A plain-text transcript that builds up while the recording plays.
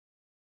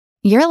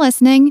You're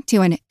listening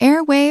to an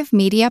Airwave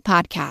Media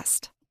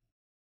Podcast.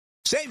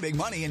 Save big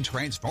money and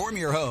transform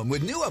your home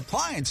with new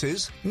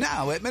appliances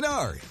now at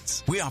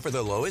Menards. We offer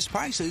the lowest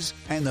prices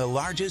and the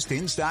largest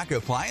in-stock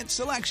appliance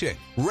selection.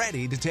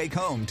 Ready to take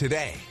home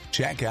today.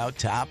 Check out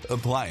top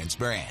appliance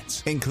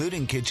brands,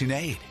 including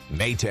KitchenAid,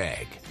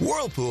 Maytag,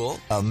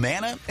 Whirlpool,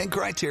 Amana, and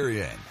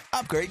Criterion.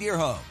 Upgrade your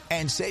home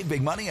and save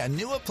big money on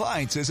new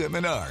appliances at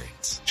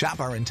Menards. Shop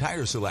our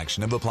entire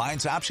selection of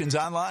appliance options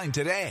online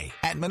today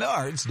at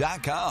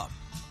Menards.com.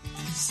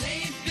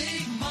 Save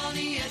big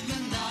money at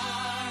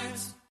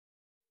Menards.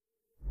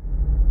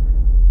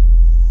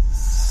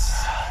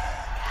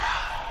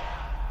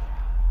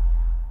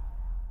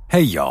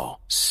 Hey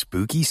y'all,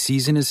 spooky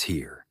season is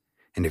here.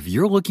 And if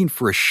you're looking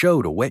for a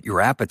show to whet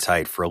your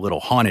appetite for a little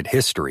haunted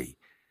history,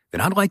 then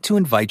I'd like to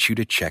invite you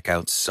to check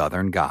out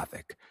Southern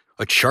Gothic,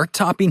 a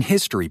chart-topping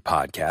history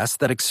podcast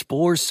that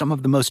explores some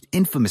of the most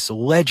infamous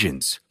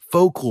legends,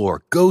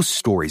 folklore, ghost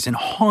stories, and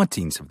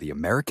hauntings of the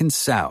American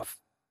South.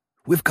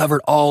 We've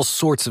covered all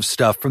sorts of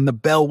stuff from the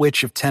Bell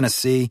Witch of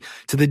Tennessee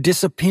to the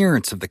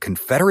disappearance of the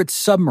Confederate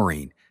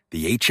submarine,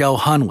 the H.L.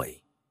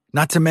 Hunley.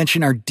 Not to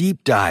mention our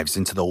deep dives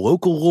into the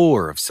local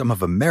lore of some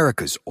of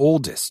America's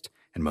oldest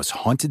and most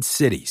haunted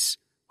cities,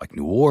 like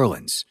New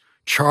Orleans,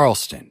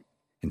 Charleston,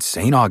 and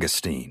St.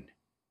 Augustine.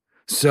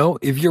 So,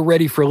 if you're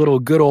ready for a little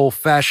good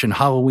old-fashioned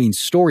Halloween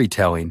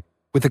storytelling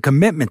with a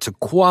commitment to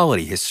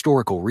quality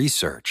historical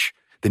research,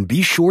 then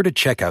be sure to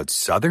check out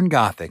Southern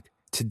Gothic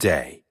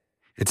today.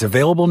 It's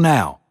available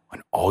now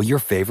on all your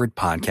favorite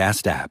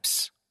podcast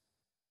apps.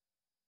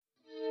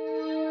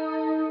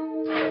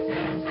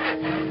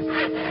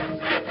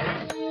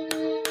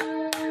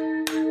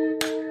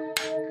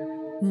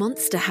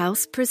 Monster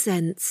House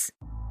presents.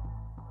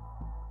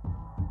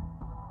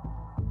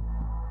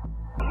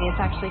 It's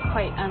actually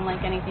quite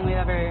unlike anything we've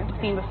ever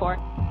seen before.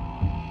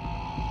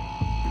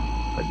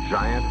 A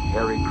giant,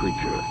 hairy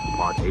creature,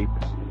 part ape,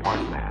 part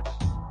man.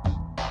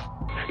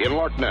 In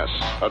Loch Ness,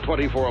 a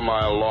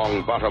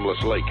 24-mile-long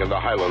bottomless lake in the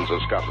Highlands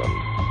of Scotland.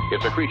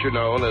 It's a creature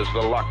known as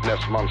the Loch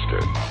Ness Monster.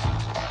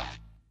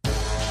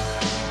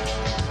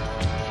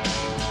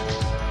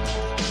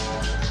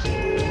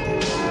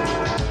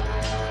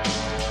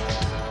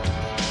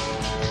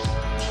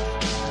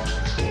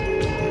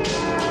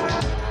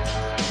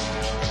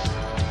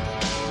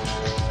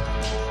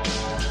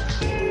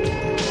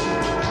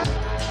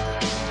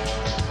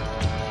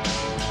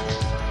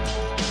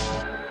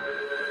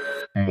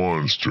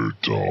 Monster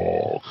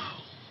Talk.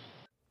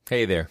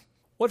 Hey there.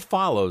 What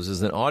follows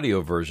is an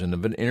audio version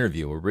of an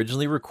interview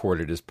originally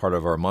recorded as part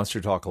of our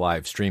Monster Talk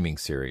Live streaming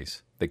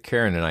series that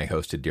Karen and I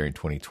hosted during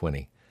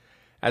 2020.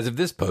 As of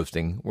this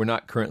posting, we're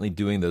not currently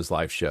doing those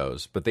live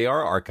shows, but they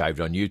are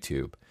archived on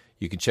YouTube.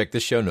 You can check the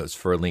show notes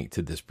for a link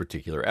to this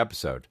particular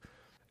episode.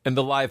 And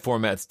the live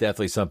format's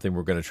definitely something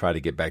we're going to try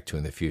to get back to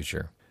in the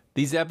future.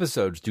 These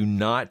episodes do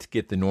not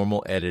get the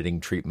normal editing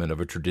treatment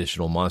of a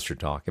traditional Monster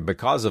Talk, and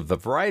because of the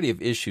variety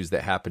of issues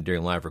that happen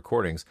during live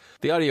recordings,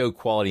 the audio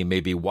quality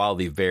may be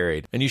wildly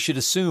varied, and you should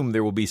assume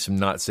there will be some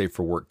not safe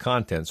for work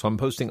content, so I'm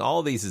posting all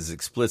of these as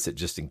explicit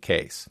just in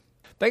case.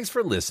 Thanks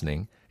for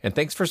listening, and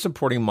thanks for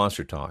supporting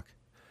Monster Talk.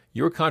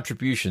 Your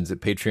contributions at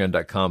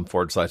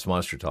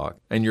patreon.com/Monster Talk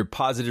and your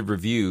positive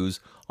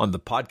reviews on the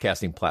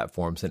podcasting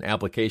platforms and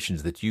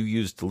applications that you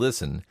use to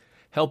listen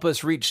help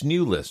us reach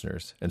new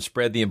listeners and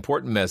spread the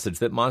important message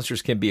that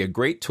monsters can be a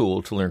great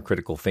tool to learn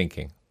critical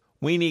thinking.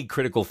 We need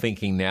critical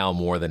thinking now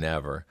more than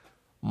ever.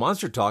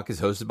 Monster Talk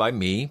is hosted by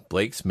me,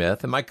 Blake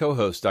Smith, and my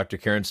co-host, Dr.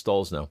 Karen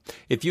Stolzno.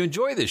 If you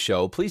enjoy this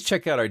show, please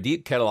check out our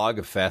deep catalog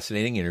of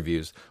fascinating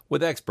interviews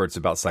with experts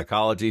about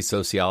psychology,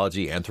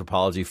 sociology,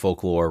 anthropology,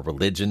 folklore,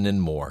 religion,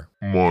 and more.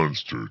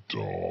 Monster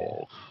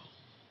Talk.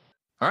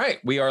 All right,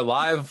 we are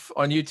live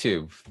on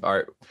YouTube. All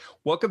right,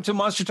 welcome to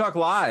Monster Talk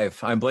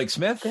Live. I'm Blake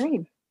Smith.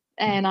 Great.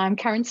 And I'm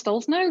Karen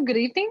Stolzno. Good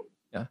evening.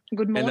 Yeah.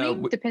 Good morning.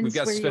 And, depends we've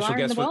got where special you are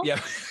guests in the world. Yeah.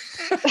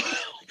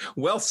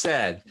 Well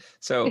said.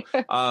 So,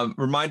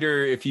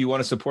 reminder, if you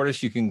want to support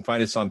us, you can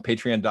find us on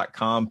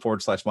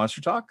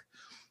patreon.com/Monster Talk.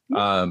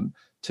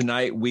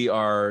 Tonight, we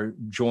are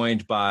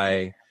joined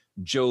by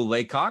Joe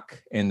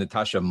Laycock and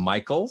Natasha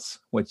Mikles,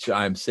 which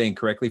I'm saying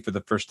correctly for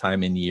the first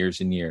time in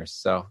years and years.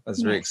 So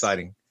that's very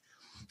exciting.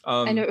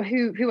 I know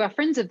who are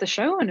friends of the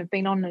show and have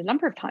been on a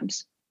number of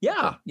times.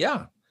 Yeah.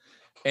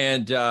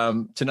 And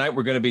tonight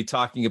we're going to be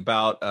talking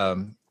about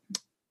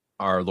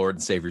our Lord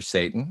and Savior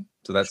Satan.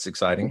 So that's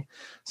exciting.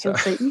 So,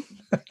 Satan.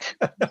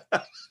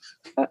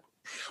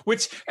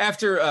 which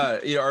after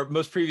our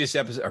most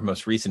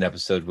recent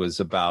episode was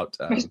about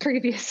our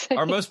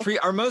most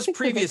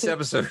previous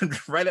episode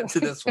right up to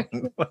this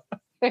one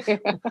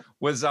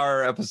was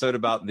our episode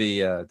about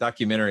the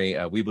documentary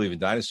We Believe in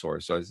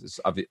Dinosaurs. So it's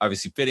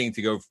obviously fitting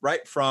to go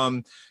right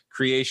from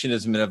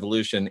creationism and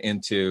evolution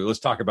into let's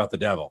talk about the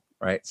devil,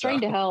 right?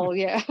 Train to hell,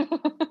 yeah.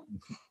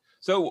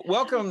 So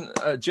welcome,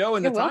 Joe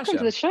and Natasha. Welcome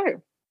to the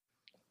show.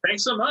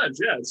 Thanks so much.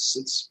 Yeah,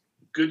 it's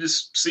good to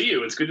see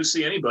you. It's good to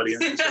see anybody.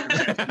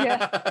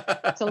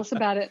 Yeah, tell us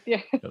about it.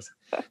 Yeah.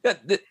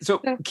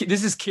 So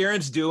this is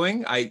Karen's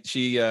doing.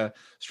 She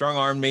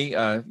strong-armed me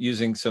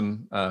using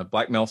some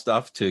blackmail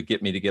stuff to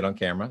get me to get on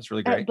camera. It's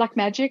really great. Black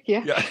magic,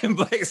 yeah. Yeah.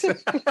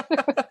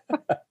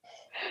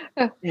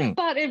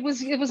 But it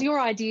was your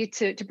idea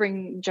to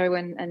bring Joe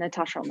and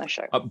Natasha on the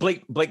show.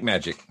 Blake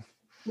magic.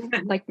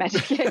 Blake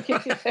magic, yeah.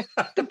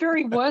 The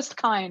very worst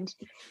kind.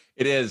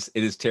 It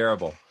is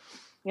terrible.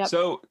 Yep.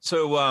 So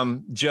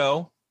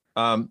Joe,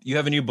 you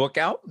have a new book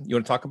out. You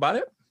want to talk about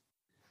it?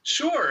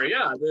 Sure,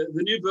 yeah.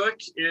 The new book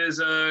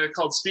is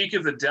called Speak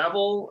of the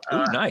Devil.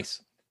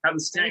 Nice. How the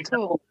Satanic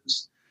Temple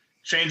is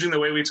changing the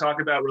way we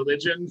talk about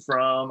religion,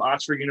 from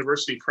Oxford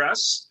University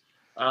Press.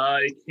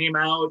 It came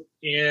out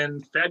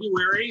in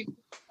February.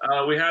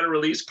 We had a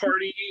release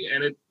party,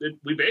 and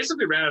we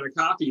basically ran out of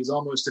copies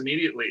almost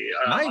immediately.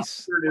 Nice.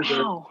 Oxford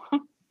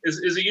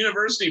is a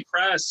university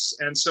press,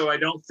 and so I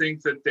don't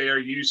think that they are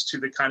used to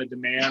the kind of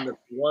demand that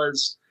there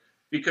was.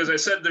 Because I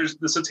said there's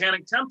the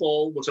Satanic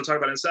Temple, which I'll talk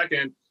about in a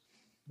second.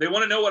 They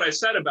want to know what I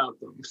said about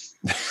them.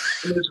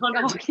 And there's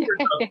hundreds of years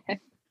of them.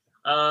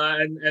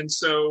 And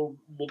so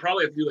we'll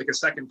probably have to do like a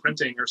second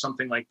printing or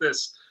something like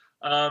this.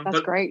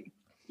 That's great.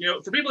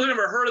 For people who've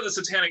never heard of the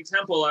Satanic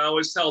Temple, I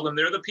always tell them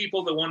they're the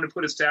people that wanted to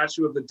put a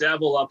statue of the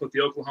devil up at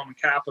the Oklahoma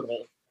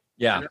Capitol.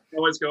 Yeah. And I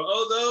always go,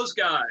 oh, those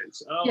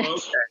guys. Oh,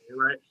 okay,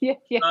 right. Yeah.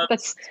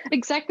 That's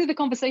exactly the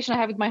conversation I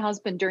had with my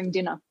husband during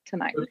dinner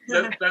tonight.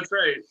 That's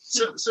right.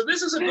 So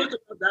this is a book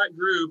about that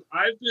group.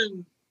 I've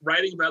been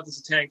writing about the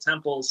Satanic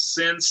Temple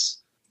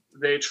since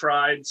they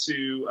tried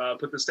to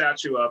put the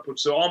statue up,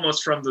 so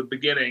almost from the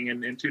beginning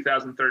in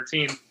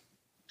 2013.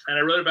 And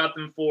I wrote about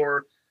them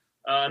for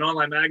an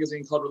online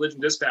magazine called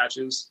Religion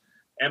Dispatches.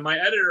 And my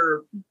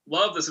editor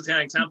loved the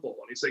Satanic Temple.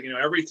 And he said,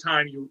 every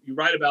time you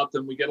write about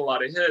them, we get a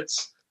lot of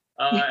hits.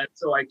 And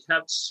so I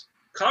kept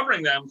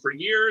covering them for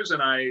years.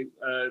 And I,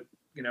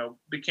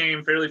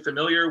 became fairly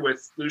familiar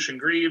with Lucian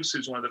Greaves,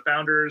 who's one of the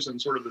founders and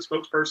sort of the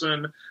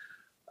spokesperson.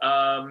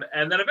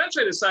 And then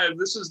eventually I decided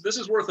this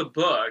is worth a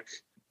book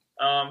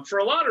for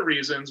a lot of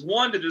reasons.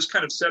 One, to just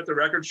kind of set the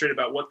record straight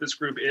about what this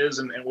group is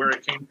and where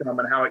it came from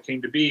and how it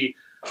came to be.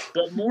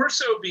 But more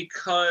so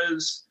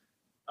because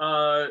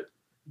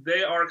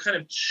they are kind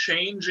of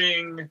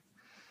changing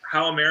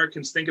how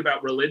Americans think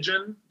about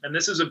religion. And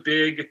this is a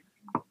big,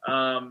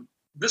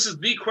 this is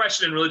the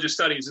question in religious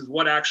studies, is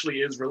what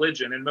actually is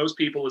religion? And most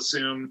people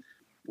assume,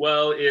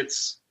 well,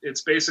 it's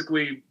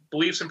basically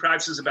beliefs and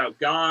practices about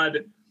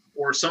God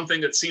or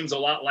something that seems a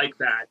lot like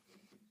that.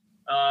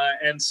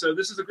 And so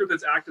this is a group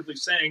that's actively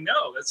saying,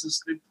 no,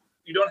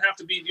 you don't have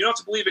to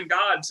believe in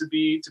God to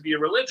be a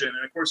religion.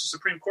 And of course, the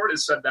Supreme Court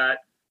has said that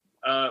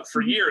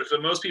for years,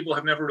 but most people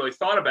have never really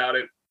thought about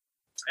it.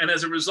 And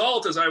as a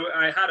result, as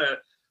I had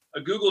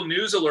a Google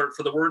News alert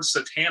for the word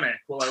satanic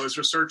while I was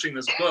researching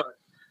this book,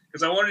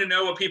 because I wanted to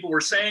know what people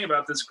were saying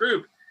about this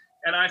group.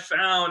 And I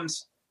found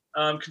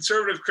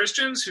conservative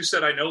Christians who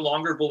said, I no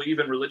longer believe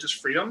in religious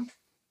freedom,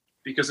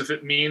 because if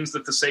it means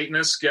that the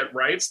Satanists get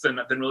rights, then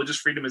religious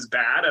freedom is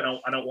bad. I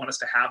don't want us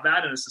to have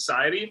that in a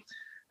society.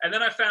 And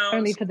then I found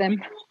only for them.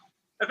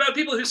 I found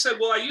people who said,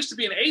 well, I used to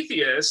be an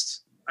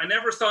atheist. I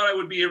never thought I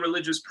would be a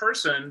religious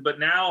person, but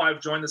now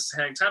I've joined the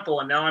Satanic Temple,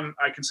 and now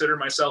I consider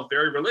myself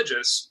very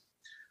religious.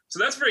 So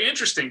that's very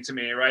interesting to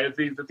me, right?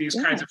 That these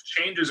kinds of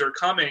changes are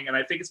coming, and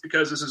I think it's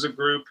because this is a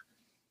group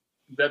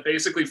that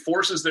basically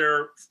forces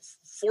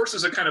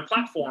a kind of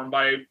platform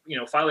by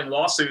filing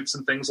lawsuits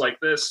and things like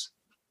this,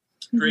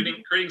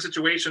 creating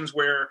situations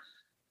where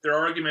their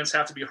arguments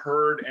have to be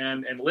heard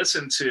and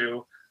listened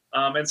to,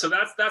 and so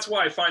that's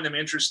why I find them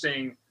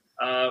interesting.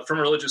 From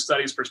a religious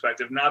studies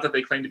perspective, not that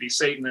they claim to be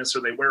Satanists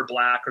or they wear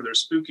black or they're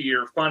spooky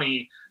or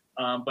funny,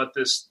 but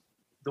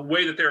the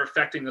way that they're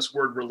affecting this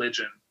word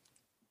religion.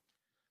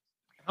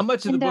 How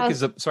much of the book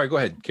is sorry, go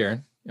ahead,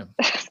 Karen. Yeah.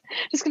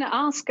 Just going to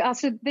ask,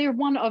 so they're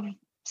one of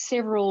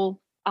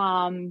several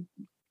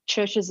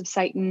churches of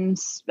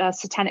Satan's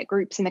satanic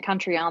groups in the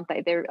country, aren't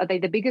they? Are they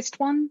the biggest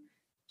one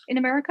in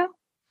America?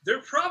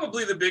 They're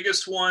probably the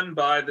biggest one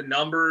by the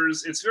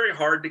numbers. It's very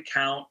hard to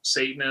count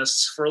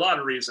Satanists for a lot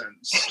of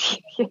reasons.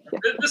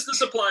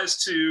 This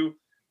applies to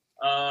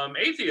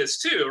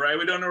atheists too, right?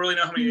 We don't really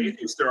know how many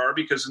atheists there are,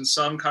 because in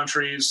some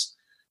countries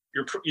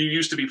you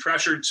used to be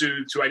pressured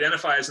to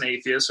identify as an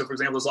atheist. So, for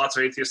example, there's lots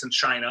of atheists in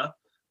China,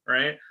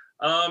 right?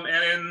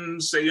 And in,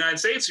 say, the United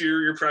States,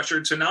 you're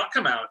pressured to not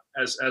come out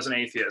as an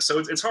atheist. So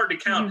it's hard to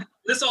count.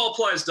 This all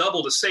applies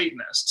double to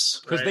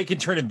Satanists. Because they can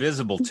turn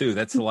invisible too.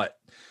 That's a lot.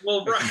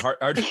 Well, right.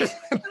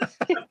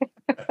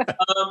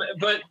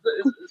 But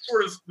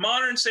sort of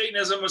modern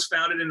Satanism was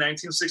founded in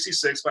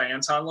 1966 by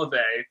Anton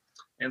LaVey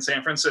in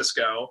San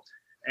Francisco.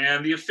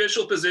 And the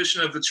official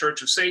position of the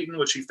Church of Satan,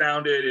 which he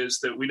founded, is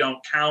that we don't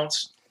count.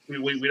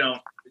 We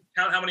don't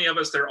count how many of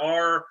us there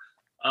are.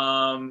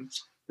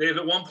 They've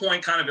at one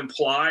point kind of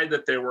implied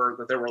that there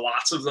were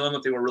lots of them,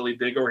 that they were a really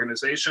big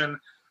organization.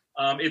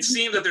 It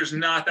seemed that there's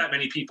not that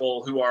many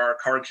people who are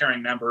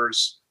card-carrying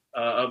members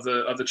of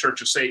the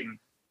Church of Satan.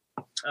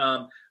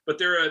 But but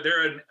they're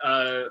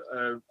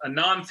a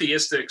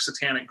non-theistic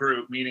satanic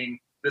group, meaning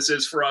this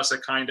is for us a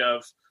kind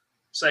of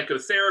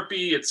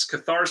psychotherapy. It's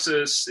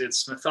catharsis.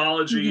 It's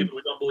mythology. But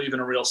we don't believe in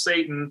a real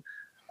Satan.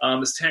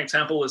 The Satanic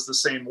Temple is the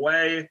same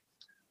way.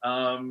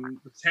 The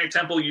Satanic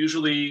Temple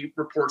usually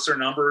reports their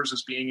numbers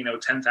as being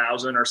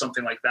 10,000 or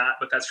something like that,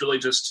 but that's really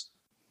just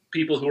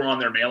people who are on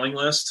their mailing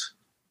list,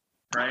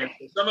 right?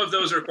 Some of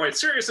those are quite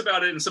serious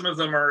about it, and some of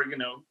them are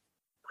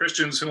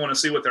Christians who want to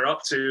see what they're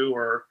up to,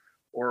 or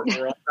all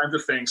kinds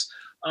of things.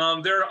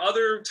 There are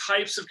other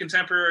types of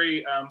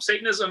contemporary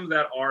Satanism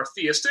that are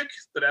theistic,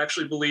 that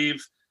actually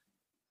believe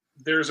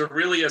there's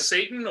really a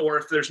Satan, or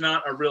if there's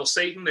not a real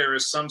Satan, there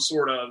is some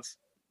sort of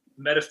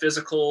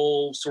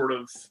metaphysical sort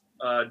of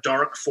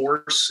dark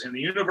force in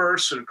the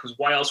universe, because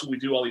why else would we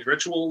do all these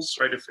rituals,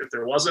 right, if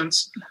there wasn't?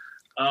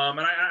 And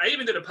I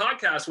even did a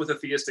podcast with a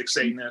theistic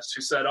Satanist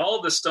who said all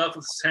of this stuff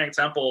with the Satanic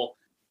Temple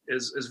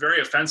is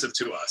very offensive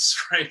to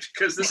us, right?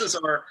 Because this is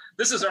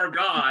our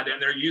God, and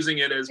they're using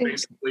it as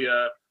basically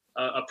a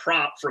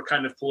prop for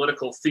kind of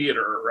political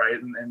theater, right?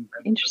 And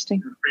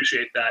interesting.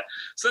 Appreciate that.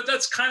 So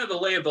that's kind of the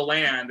lay of the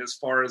land as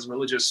far as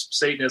religious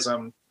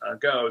Satanism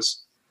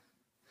goes.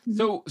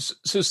 So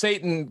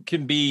Satan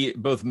can be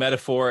both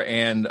metaphor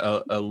and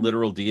a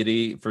literal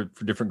deity for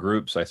different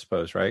groups, I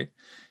suppose, right?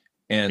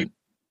 And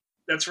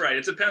that's right.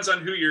 It depends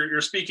on who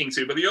you're speaking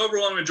to, but the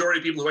overwhelming majority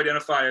of people who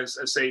identify as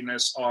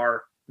Satanists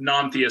are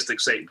non-theistic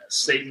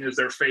Satanists. Satan is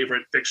their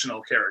favorite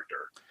fictional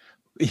character.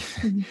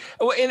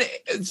 Well,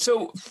 and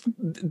so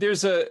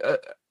there's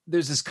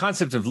this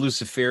concept of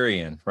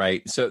Luciferian,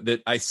 right? So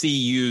that I see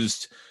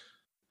used.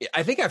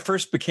 I think I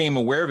first became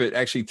aware of it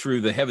actually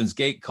through the Heaven's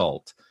Gate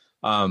cult.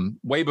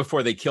 Way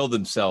before they killed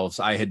themselves,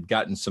 I had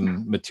gotten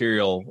some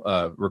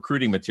material,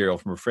 recruiting material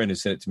from a friend who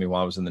sent it to me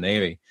while I was in the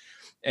Navy.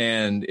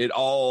 And it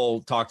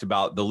all talked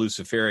about the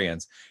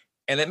Luciferians.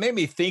 And it made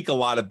me think a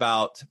lot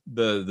about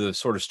the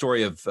sort of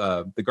story of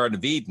the Garden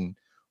of Eden,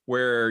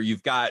 where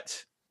you've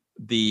got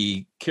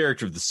the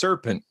character of the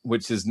serpent,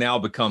 which has now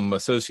become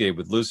associated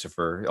with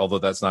Lucifer, although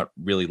that's not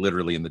really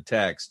literally in the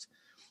text.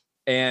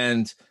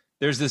 And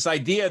there's this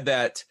idea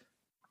that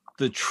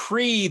the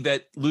tree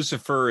that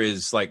Lucifer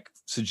is like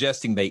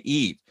suggesting they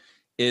eat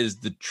is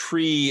the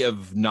tree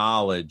of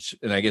knowledge,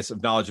 and I guess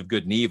of knowledge of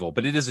good and evil,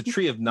 but it is a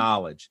tree of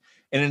knowledge.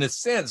 And in a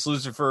sense,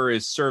 Lucifer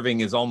is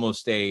serving as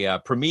almost a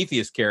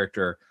Prometheus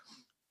character.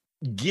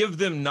 Give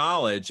them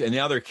knowledge, and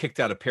now they're kicked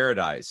out of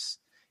paradise.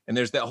 And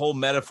there's that whole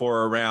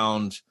metaphor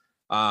around,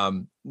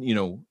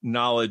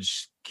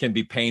 knowledge can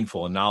be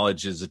painful, and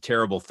knowledge is a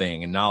terrible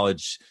thing. And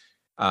knowledge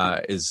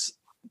is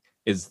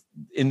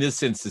in this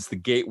sense, is the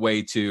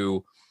gateway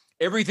to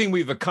everything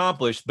we've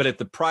accomplished, but at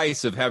the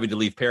price of having to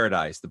leave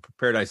paradise, the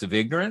paradise of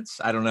ignorance.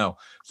 I don't know.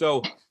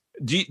 So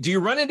do you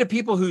run into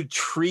people who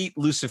treat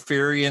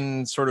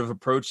Luciferian sort of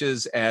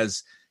approaches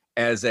as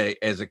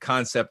a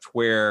concept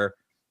where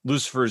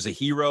Lucifer is a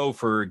hero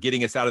for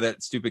getting us out of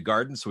that stupid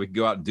garden so we can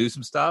go out and do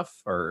some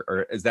stuff?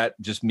 Or is that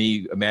just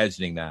me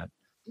imagining that?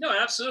 No,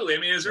 absolutely. I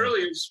mean, as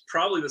early as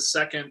probably the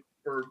second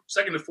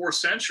to fourth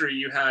century,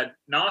 you had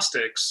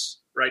Gnostics,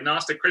 right?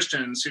 Gnostic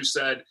Christians who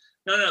said,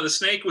 no, the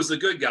snake was the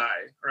good guy,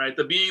 right?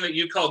 The being that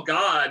you call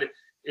God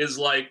is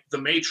like the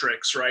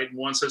Matrix, right? And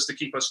wants us to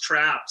keep us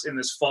trapped in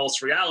this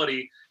false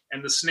reality.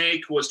 And the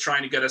snake was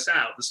trying to get us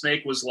out. The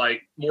snake was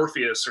like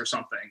Morpheus or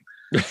something.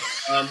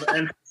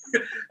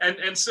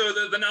 And so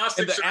the Gnostics.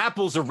 And the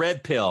apple's a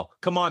red pill.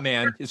 Come on,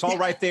 man. It's all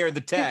right there in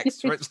the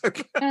text. Right? so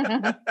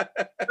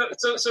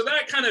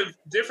that kind of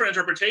different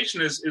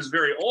interpretation is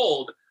very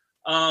old.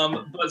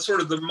 But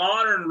sort of the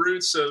modern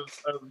roots of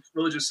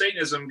religious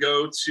Satanism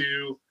go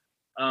to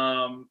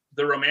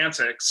the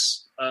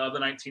Romantics of the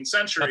 19th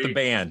century. Not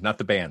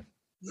the band.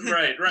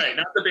 Right.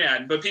 Not the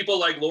band, but people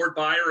like Lord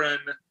Byron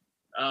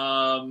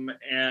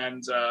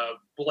and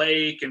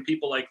Blake and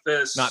people like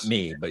this. Not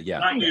me, but yeah.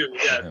 Not you,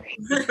 yeah.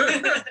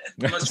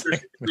 Unless you're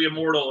the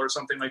immortal or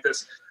something like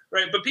this.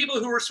 Right. But people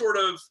who were sort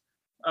of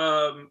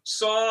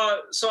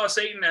saw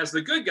Satan as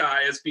the good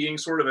guy, as being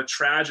sort of a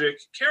tragic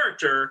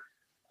character.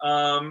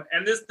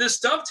 And this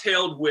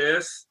dovetailed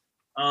with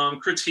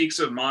critiques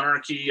of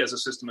monarchy as a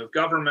system of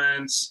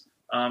government,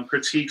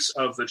 critiques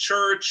of the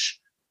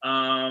church,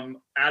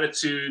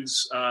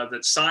 attitudes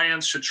that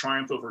science should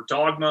triumph over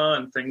dogma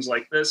and things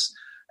like this.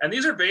 And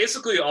these are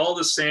basically all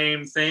the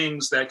same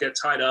things that get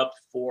tied up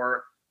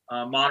for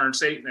modern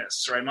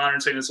Satanists, right? Modern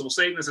Satanists. Well,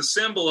 Satan is a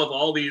symbol of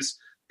all these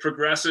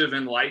progressive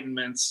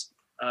Enlightenment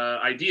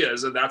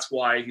ideas, and that's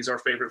why he's our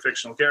favorite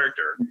fictional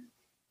character.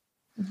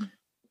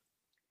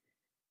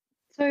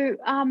 So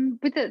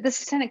with the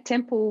Satanic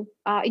Temple,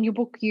 in your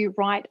book, you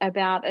write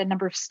about a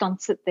number of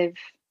stunts that they've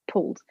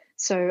pulled.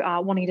 So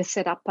wanting to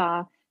set up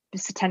the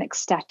satanic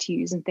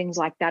statues and things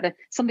like that.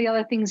 Some of the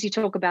other things you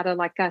talk about are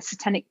like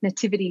satanic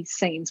nativity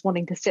scenes,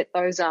 wanting to set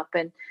those up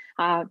and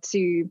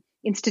to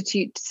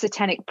institute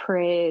satanic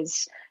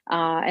prayers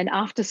and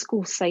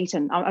after-school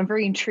Satan. I'm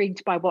very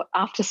intrigued by what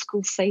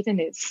after-school Satan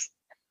is.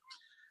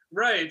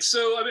 Right.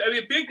 So, I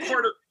mean, a big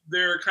part of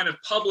their kind of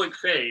public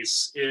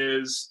face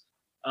is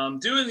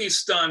doing these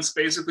stunts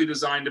basically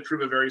designed to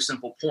prove a very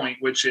simple point,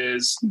 which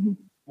is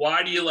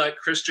why do you let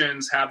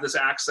Christians have this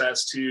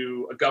access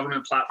to a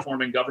government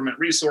platform and government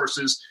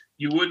resources?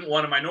 You wouldn't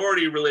want a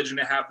minority religion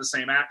to have the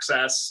same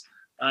access.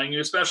 You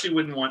especially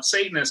wouldn't want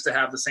Satanists to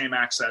have the same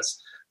access.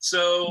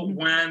 So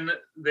when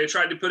they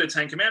tried to put a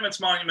Ten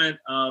Commandments monument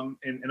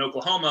in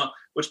Oklahoma,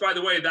 which, by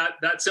the way,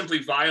 that simply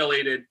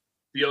violated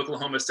the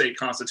Oklahoma state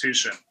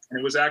constitution. And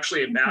it was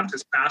actually a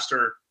Baptist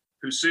pastor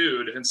who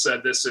sued and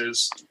said this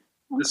is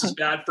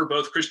bad for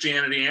both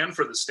Christianity and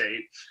for the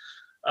state.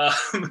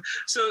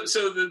 So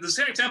the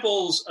Satanic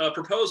Temple's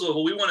proposal,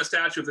 well, we want a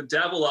statue of the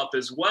devil up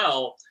as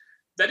well,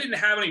 that didn't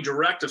have any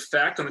direct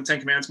effect on the Ten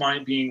Commandments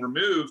monument being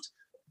removed.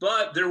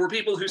 But there were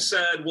people who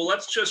said, well,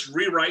 let's just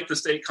rewrite the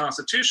state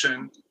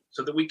constitution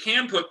so that we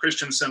can put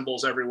Christian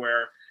symbols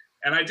everywhere.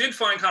 And I did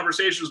find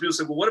conversations where people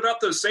said, well, what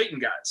about those Satan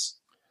guys?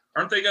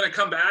 Aren't they going to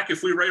come back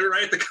if we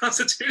rewrite the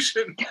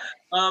Constitution?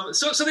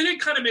 So they did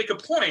kind of make a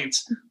point.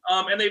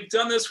 And they've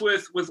done this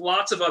with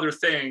lots of other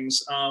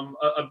things.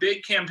 A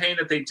big campaign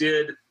that they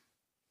did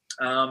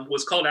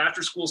was called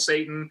After School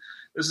Satan.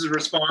 This is a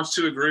response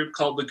to a group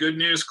called the Good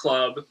News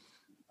Club.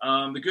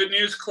 The Good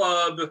News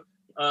Club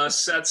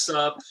sets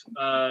up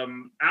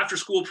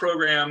after-school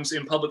programs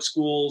in public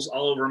schools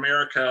all over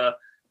America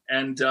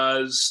and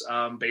does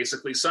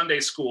basically Sunday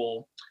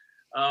school.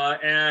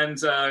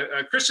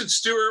 Kristen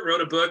Stewart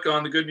wrote a book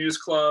on the Good News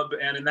Club,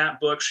 and in that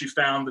book, she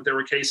found that there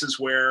were cases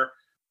where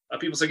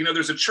people said,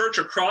 there's a church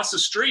across the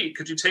street.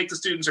 Could you take the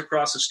students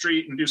across the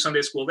street and do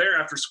Sunday school there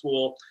after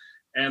school?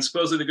 And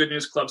supposedly the Good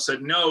News Club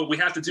said, no, we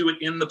have to do it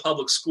in the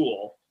public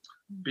school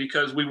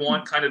because we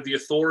want kind of the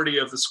authority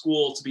of the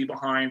school to be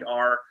behind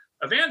our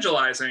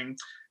evangelizing.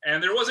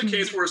 And there was a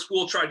case where a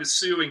school tried to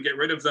sue and get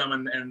rid of them,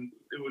 and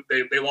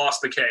they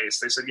lost the case.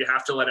 They said, you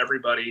have to let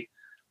everybody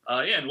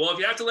in. Well, if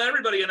you have to let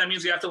everybody in, that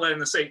means you have to let in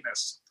the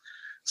Satanists.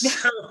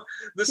 So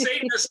the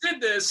Satanists did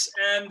this,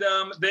 and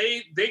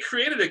they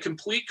created a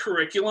complete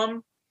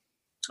curriculum,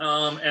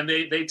 and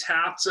they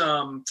tapped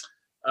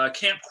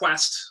Camp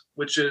Quest,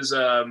 which is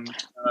a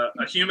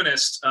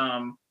humanist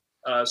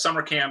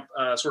summer camp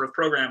sort of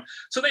program.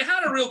 So they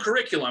had a real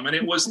curriculum, and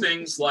it was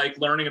things like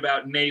learning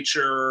about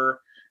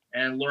nature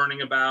and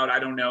learning about, I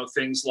don't know,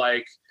 things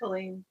like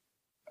bullying.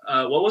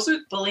 What was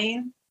it?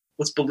 Bullying.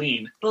 What's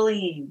bullying?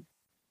 Bullying.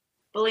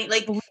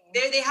 Like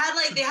they had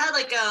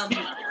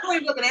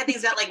book, and they had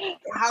things about like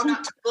how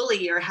not to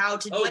bully or how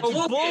to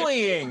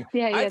bullying.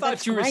 Yeah, I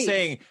thought you were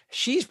saying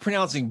she's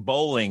pronouncing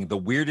bowling the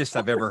weirdest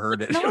I've ever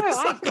heard it. No,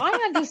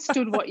 I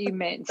understood what you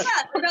meant. Yeah,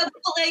 about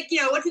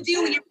what to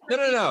do when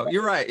you're No,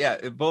 you're right.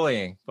 Yeah,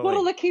 bullying. What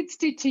all the kids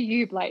did to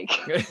you, Blake?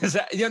 Is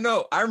that,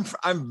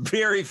 I'm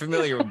very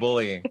familiar with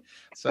bullying,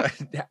 so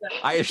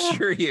I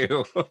assure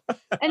you.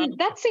 And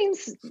that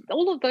seems,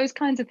 all of those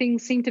kinds of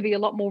things seem to be a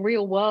lot more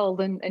real world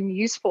and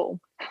useful.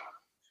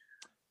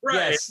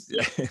 Right.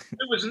 Yes.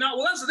 It was not.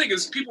 Well, that's the thing,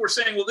 is people were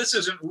saying, well, this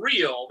isn't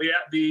real.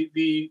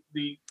 The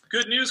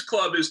Good News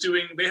Club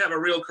they have a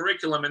real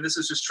curriculum, and this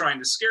is just trying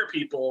to scare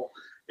people.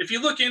 If you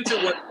look into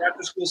what the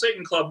After School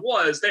Satan Club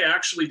was, they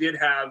actually did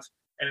have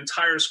an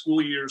entire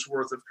school year's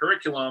worth of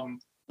curriculum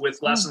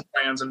with lesson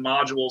plans and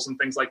modules and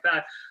things like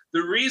that.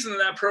 The reason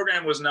that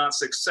program was not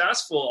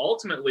successful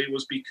ultimately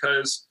was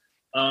because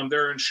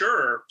their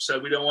insurer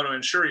said, we don't want to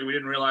insure you. We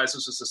didn't realize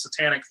this was a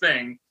satanic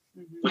thing.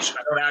 Which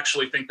I don't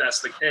actually think that's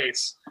the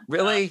case.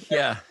 Really?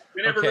 Yeah.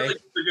 We never really gave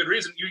a good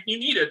reason. You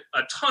need a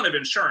ton of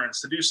insurance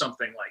to do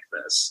something like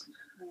this.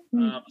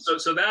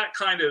 So that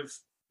kind of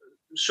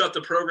shut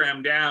the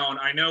program down.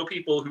 I know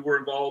people who were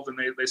involved, and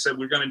they said,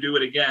 we're going to do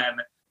it again.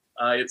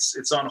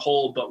 It's on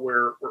hold, but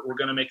we're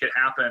going to make it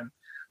happen.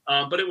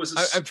 But it was.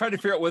 I'm trying to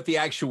figure out what the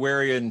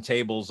actuarian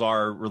tables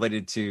are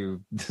related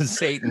to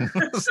Satan.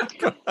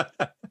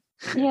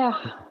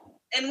 Yeah.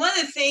 And one of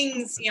the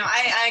things,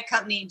 I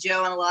accompanied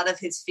Joe on a lot of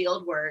his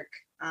field work,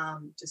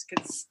 just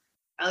because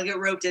I'll get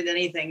roped into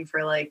anything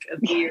for like a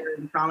beer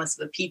and promise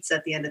of a pizza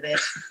at the end of it.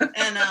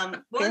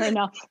 And fair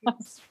enough.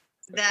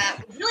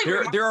 That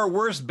really there are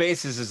worse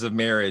bases of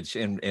marriage,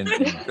 and my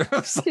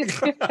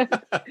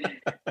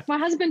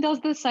husband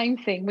does the same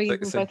thing. We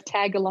both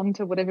tag along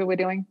to whatever we're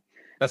doing.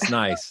 That's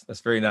nice.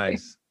 That's very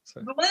nice.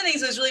 But one of the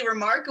things that's really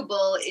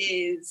remarkable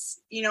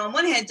is, on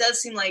one hand, it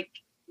does seem like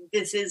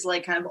this is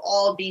like kind of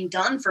all being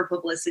done for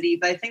publicity,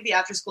 but I think the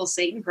After School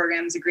Satan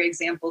program is a great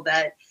example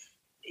that,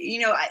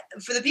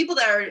 for the people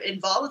that are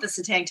involved with the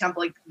Satanic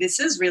Temple, like this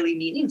is really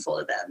meaningful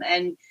to them.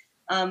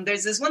 And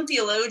there's this one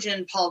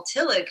theologian, Paul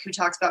Tillich, who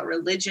talks about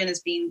religion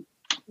as being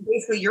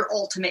basically your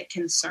ultimate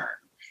concern,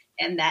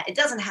 and that it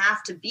doesn't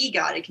have to be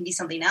God; it can be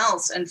something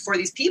else. And for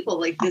these people,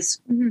 like this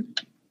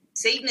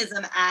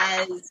Satanism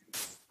as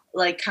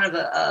like kind of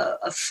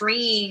a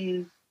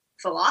freeing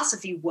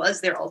philosophy was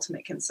their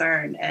ultimate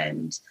concern.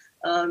 And,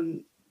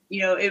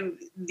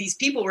 these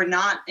people were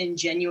not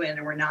ingenuine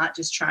and were not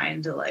just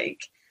trying to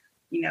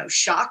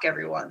shock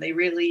everyone.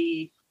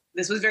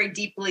 This was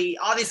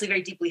obviously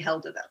very deeply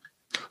held to them.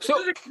 So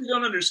what you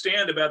don't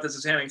understand about the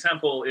Satanic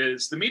Temple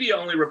is the media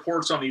only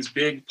reports on these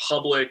big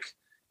public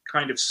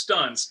kind of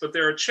stunts, but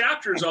there are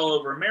chapters all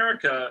over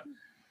America,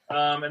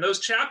 and those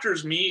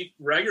chapters meet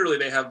regularly.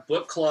 They have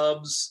book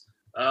clubs.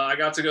 I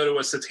got to go to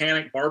a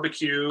satanic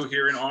barbecue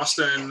here in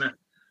Austin.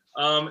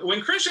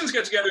 When Christians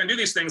get together and do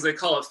these things, they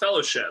call it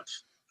fellowship.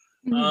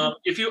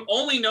 If you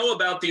only know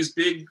about these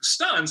big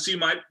stunts, you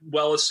might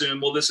well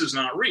assume, well, this is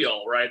not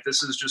real, right?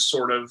 This is just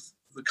sort of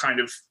the kind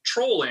of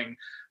trolling.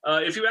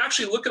 If you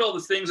actually look at all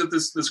the things that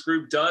this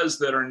group does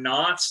that are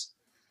not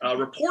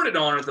reported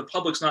on or the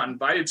public's not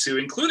invited to,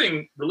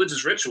 including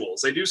religious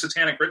rituals, they do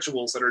satanic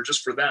rituals that are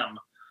just for them.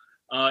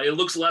 It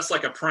looks less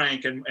like a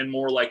prank and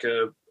more like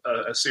a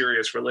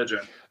serious religion.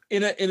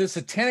 In a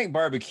satanic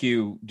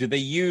barbecue, do they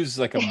use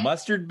like a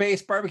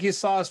mustard-based barbecue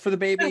sauce for the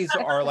babies,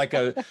 or like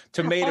a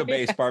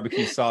tomato-based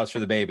barbecue sauce for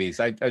the babies?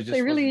 I just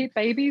they really eat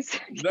babies.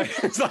 There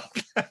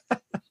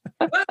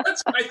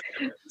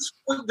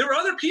were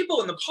other people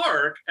in the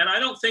park, and I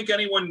don't think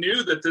anyone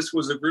knew that this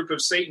was a group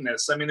of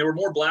Satanists. I mean, there were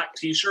more black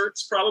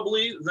T-shirts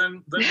probably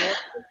than more.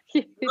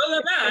 Other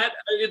than that,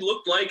 it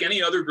looked like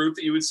any other group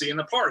that you would see in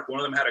the park. One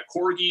of them had a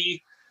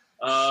corgi.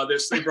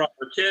 They brought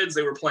their kids.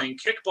 They were playing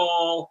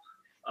kickball.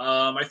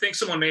 I think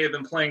someone may have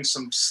been playing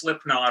some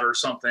Slipknot or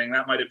something.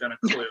 That might have been a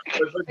clue.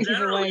 But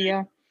generally,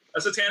 a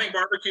satanic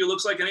barbecue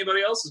looks like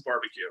anybody else's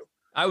barbecue.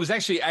 I was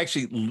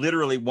actually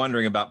literally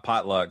wondering about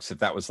potlucks, if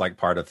that was like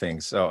part of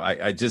things. So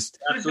I just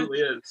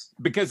absolutely is,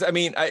 because I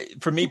mean,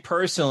 for me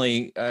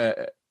personally,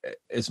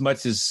 as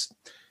much as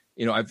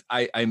you know,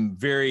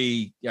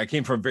 I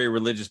came from a very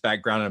religious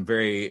background.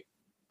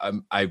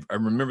 I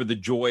remember the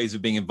joys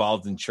of being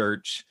involved in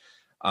church.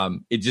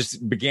 It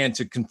just began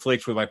to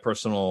conflict with my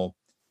personal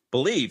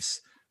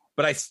beliefs,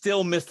 but I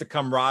still miss the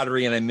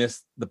camaraderie and I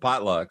miss the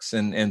potlucks.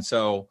 And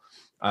so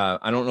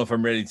I don't know if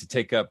I'm ready to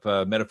take up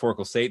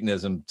metaphorical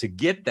Satanism to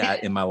get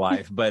that in my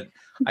life, but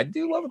I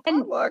do love a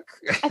potluck.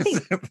 I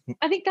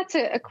think that's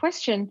a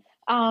question.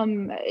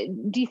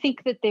 Do you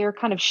think that they're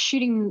kind of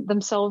shooting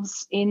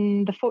themselves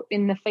in the foot,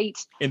 in the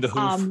feet, in the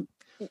hoof,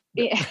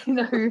 in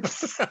the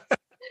hoofs?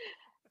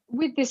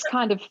 With this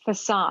kind of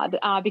facade,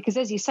 because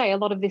as you say, a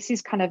lot of this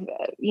is kind of,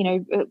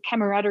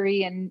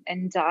 camaraderie and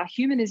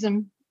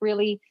humanism,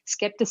 really,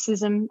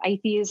 skepticism,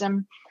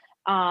 atheism.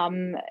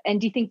 And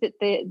do you think that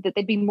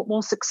they'd be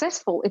more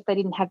successful if they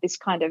didn't have this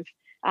kind of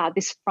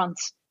this front,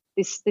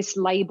 this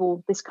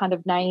label, this kind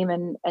of name,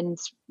 and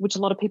which a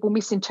lot of people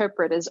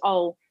misinterpret as,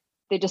 oh,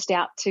 they're just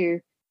out to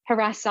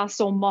harass us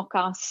or mock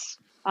us,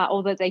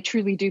 or that they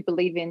truly do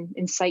believe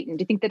in Satan?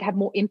 Do you think they'd have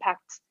more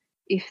impact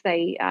if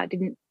they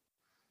didn't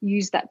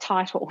use that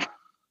title?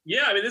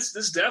 Yeah, I mean,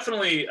 this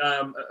definitely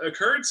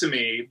occurred to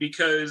me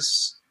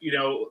because,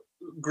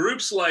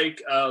 groups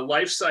like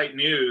LifeSite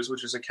News,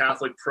 which is a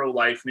Catholic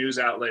pro-life news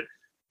outlet,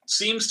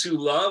 seems to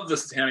love the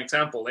Satanic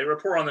Temple. They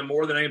report on them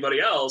more than anybody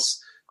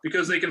else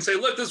because they can say,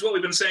 look, this is what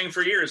we've been saying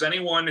for years.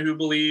 Anyone who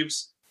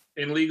believes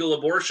in legal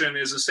abortion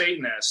is a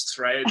Satanist,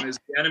 right? And is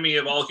the enemy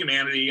of all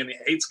humanity and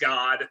hates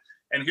God.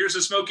 And here's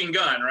a smoking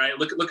gun, right?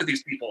 Look at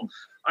these people.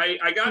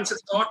 I got to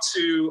talk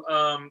to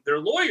their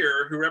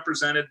lawyer who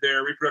represented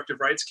their reproductive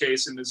rights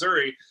case in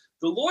Missouri.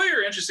 The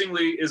lawyer,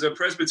 interestingly, is a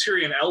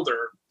Presbyterian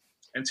elder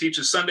and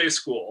teaches Sunday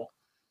school.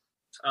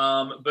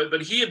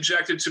 But he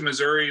objected to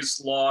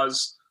Missouri's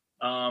laws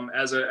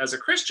as a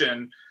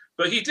Christian.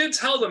 But he did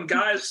tell them,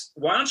 guys,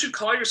 why don't you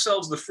call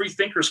yourselves the Free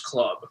Thinkers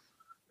Club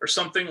or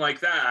something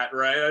like that,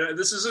 right?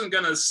 This isn't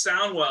going to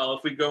sound well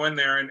if we go in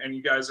there and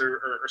you guys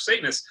are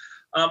Satanists.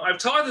 I've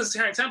talked to the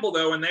Satanic Temple,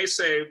 though, and they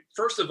say,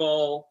 first of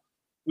all,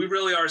 we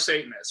really are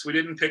Satanists. We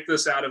didn't pick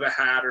this out of a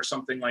hat or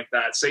something like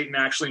that. Satan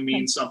actually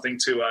means something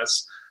to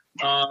us.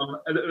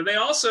 They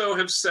also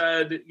have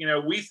said,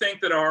 we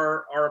think that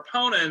our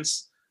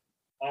opponents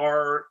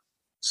are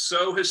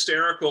so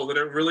hysterical that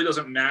it really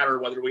doesn't matter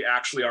whether we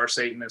actually are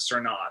Satanists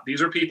or not.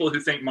 These are people who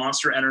think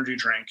Monster Energy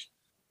drink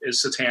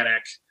is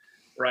satanic,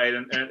 right?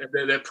 And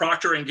the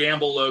Procter &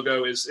 Gamble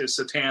logo is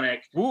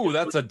satanic. Ooh,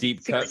 that's a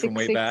deep cut from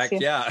way back.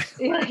 Yeah.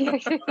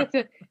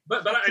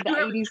 But I do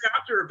have a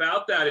chapter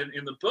about that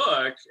in the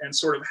book and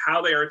sort of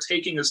how they are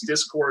taking this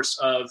discourse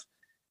of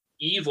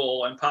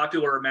evil and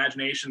popular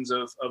imaginations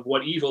of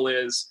what evil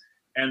is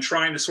and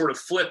trying to sort of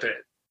flip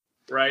it,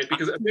 right?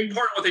 Because a big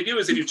part of what they do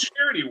is they do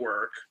charity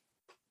work.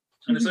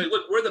 And it's like,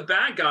 look, we're the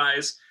bad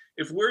guys.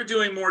 If we're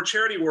doing more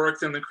charity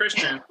work than the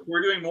Christians, if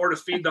we're doing more to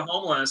feed the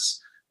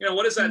homeless,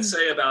 what does that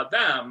say about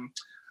them?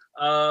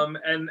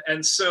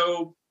 And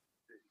so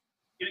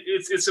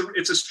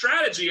it's a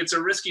strategy. It's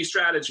a risky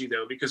strategy,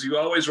 though, because you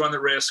always run the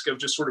risk of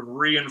just sort of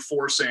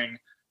reinforcing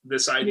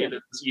this idea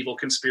that this evil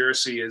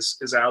conspiracy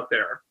is out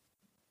there.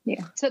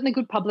 Yeah, certainly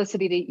good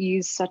publicity to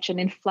use such an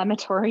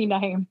inflammatory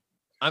name.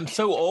 I'm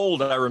so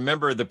old, I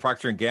remember the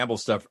Procter & Gamble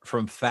stuff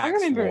from Fax Lore. I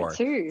remember it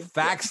too.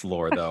 Fax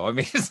Lore, though. I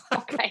mean, it's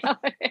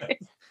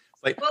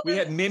like we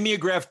had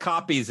mimeographed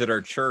copies at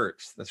our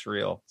church. That's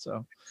real.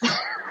 So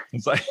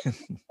it's like one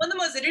of the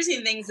most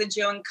interesting things that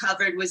Joe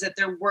uncovered was that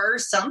there were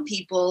some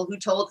people who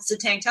told the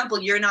Satanic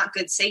Temple, "You're not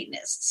good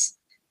Satanists,"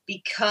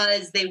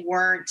 because they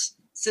weren't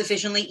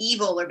sufficiently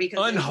evil or because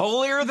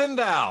unholier than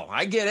thou.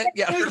 I get it.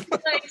 Yeah.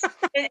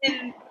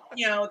 and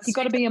you know, you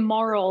got to be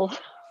immoral.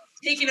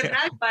 Taken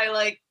aback by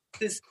like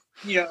this,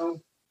 you know,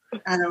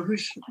 I don't know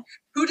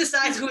who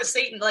decides who is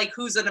Satan, like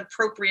who's an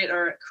appropriate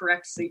or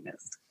correct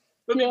Satanist.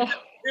 But they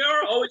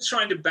are always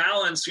trying to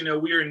balance, you know,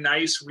 we are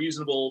nice,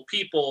 reasonable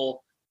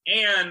people,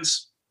 and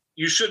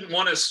you shouldn't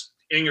want us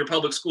in your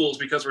public schools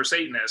because we're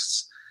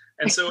Satanists.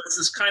 And so it's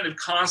this kind of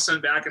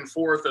constant back and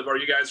forth of, are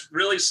you guys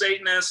really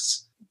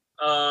Satanists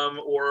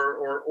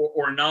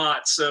or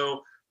not?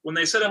 So when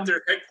they set up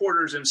their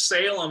headquarters in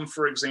Salem,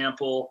 for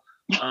example,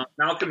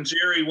 Malcolm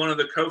Jerry, one of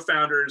the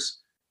co-founders,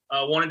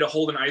 wanted to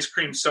hold an ice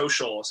cream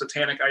social, a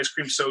satanic ice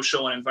cream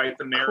social, and invite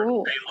the mayor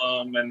of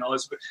Salem and all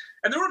this.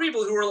 And there were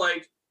people who were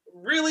like,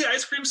 really,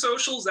 ice cream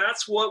socials?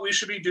 That's what we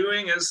should be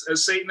doing as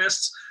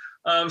Satanists?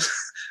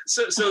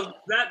 So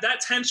that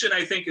tension,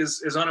 I think,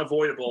 is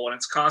unavoidable, and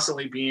it's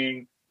constantly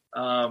being...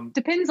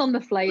 depends on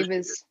the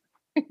flavors.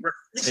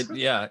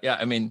 Yeah.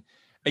 I mean,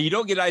 you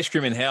don't get ice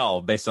cream in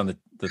hell based on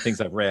the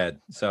things I've read.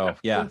 So,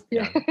 yeah.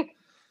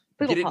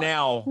 Get it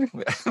now.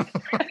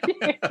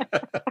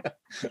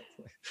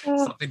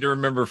 Something to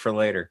remember for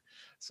later.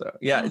 So,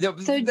 yeah.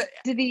 So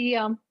do the...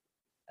 I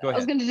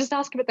was going to just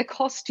ask about the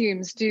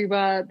costumes. Do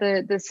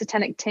the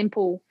Satanic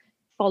Temple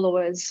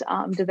followers,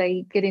 do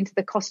they get into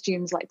the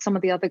costumes like some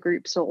of the other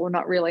groups or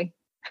not really?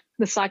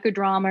 The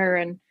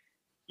psychodrama and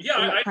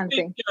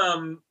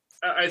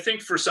I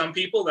think for some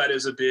people that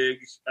is a big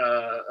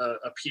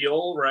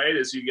appeal, right?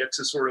 As you get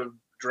to sort of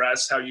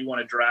dress how you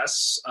want to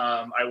dress.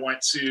 I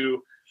went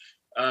to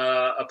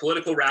a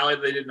political rally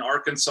they did in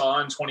Arkansas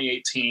in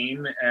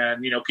 2018,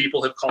 and, you know,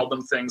 people have called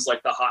them things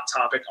like the Hot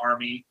Topic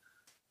Army.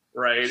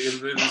 Right.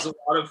 There's a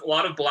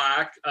lot of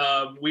black.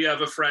 We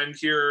have a friend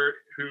here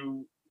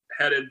who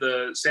headed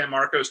the San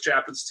Marcos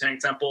chapter of the Satanic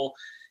Temple.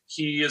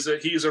 He's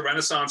a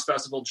Renaissance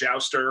Festival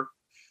jouster.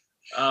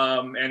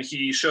 And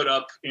he showed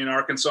up in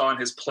Arkansas in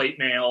his plate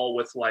mail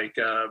with like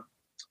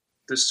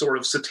this sort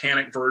of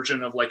satanic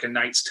version of like a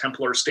Knights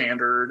Templar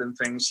standard and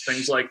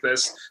things like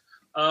this.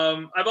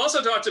 I've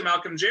also talked to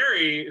Malcolm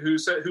Jerry,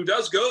 who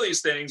does go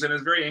these things and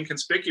is very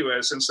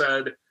inconspicuous, and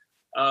said,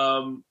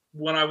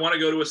 when I want to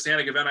go to a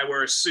satanic event, I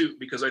wear a suit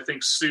because I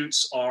think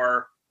suits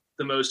are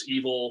the most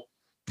evil.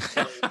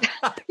 All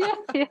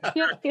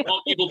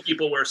evil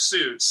people wear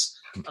suits.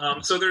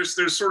 So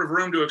there's sort of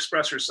room to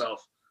express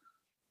yourself.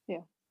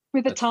 Yeah.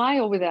 With a tie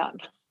or without?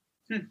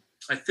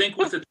 I think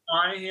with a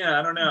tie. Yeah,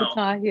 I don't know. With a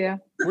tie, yeah.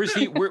 Where's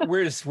he?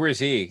 Where's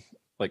he?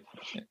 Like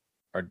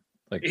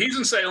he's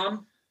in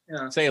Salem.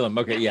 Yeah. Salem.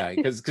 Okay, yeah,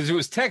 because if it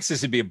was Texas,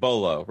 it'd be a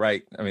bolo,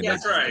 right? I mean,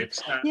 that's right.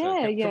 Come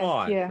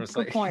on. Yeah,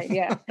 good point.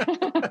 Yeah.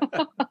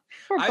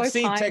 I've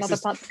seen Texas.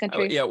 Other parts of the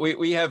country. Yeah,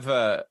 we have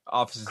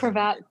offices.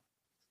 Cravat.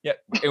 Yeah,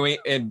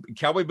 and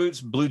cowboy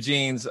boots, blue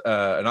jeans,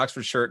 an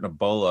Oxford shirt, and a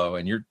bolo,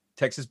 and you're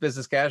Texas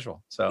business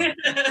casual. So,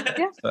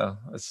 so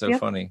that's so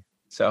funny.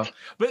 So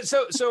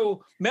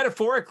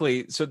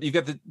metaphorically, so you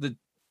got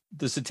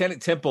the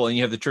Satanic Temple, and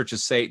you have the Church of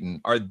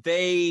Satan.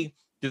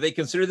 Do they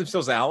consider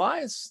themselves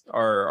allies,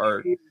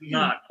 or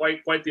not?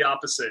 Quite the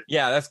opposite.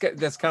 Yeah, that's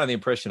kind of the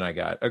impression I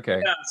got.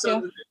 Okay. Yeah.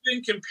 So it's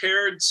been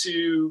compared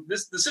to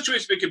this. The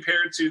situation's been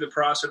compared to the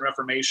Protestant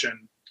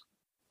Reformation,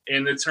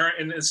 in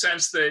the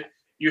sense that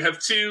you have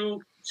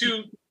two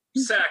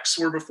sects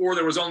where before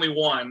there was only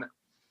one,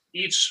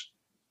 each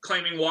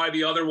claiming why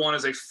the other one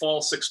is a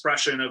false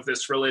expression of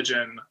this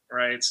religion,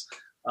 right?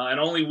 And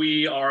only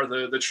we are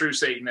the true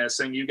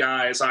Satanists, and you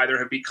guys either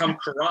have become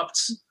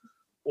corrupt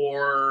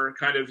or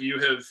kind of you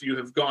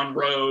have gone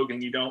rogue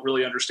and you don't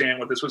really understand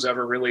what this was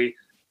ever really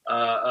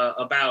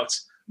about.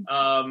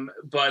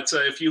 But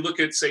if you look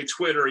at, say,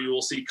 Twitter, you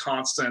will see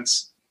constant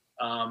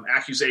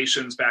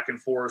accusations back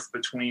and forth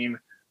between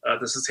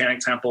the Satanic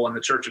Temple and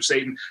the Church of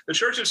Satan. The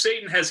Church of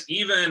Satan has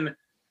even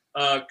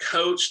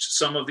coached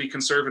some of the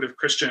conservative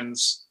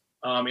Christians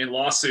in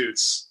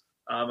lawsuits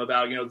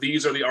about,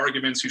 these are the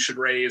arguments you should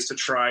raise to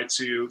try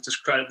to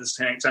discredit the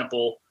Satanic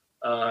Temple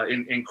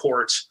in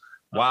court.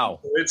 Wow,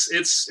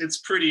 it's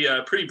pretty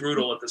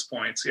brutal at this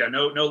point. So, yeah,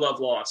 no love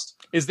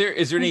lost. Is there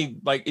any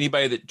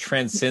anybody that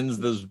transcends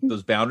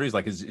those boundaries?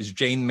 Like is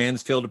Jane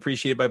Mansfield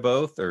appreciated by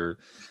both, or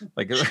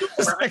like? That's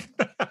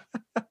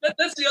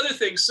the other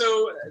thing.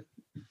 So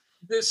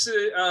this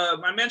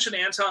I mentioned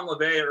Anton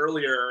LaVey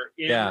earlier.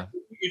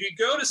 If you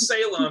go to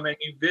Salem and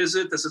you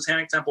visit the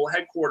Satanic Temple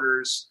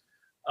headquarters,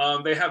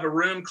 they have a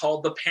room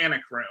called the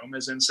Panic Room,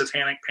 as in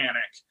Satanic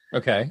Panic.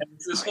 Okay. And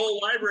it's this whole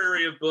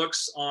library of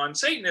books on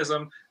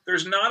Satanism.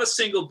 There's not a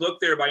single book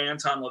there by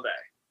Anton LaVey.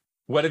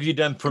 What have you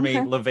done for me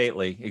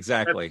lately?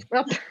 Exactly.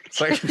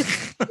 So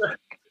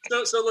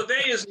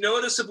LaVey is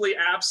noticeably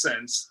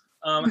absent.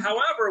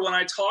 However, when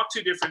I talk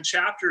to different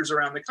chapters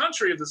around the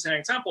country of the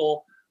Satanic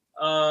Temple,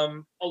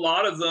 a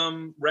lot of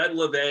them read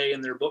LaVey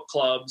in their book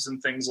clubs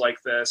and things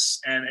like this.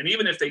 And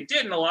even if they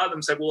didn't, a lot of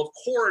them said, well, of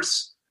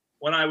course,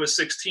 when I was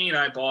 16,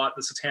 I bought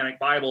the Satanic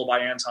Bible by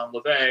Anton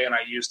LaVey, and I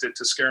used it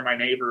to scare my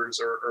neighbors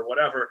or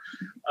whatever.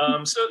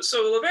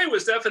 So LaVey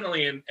was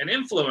definitely an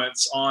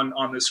influence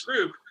on this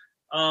group.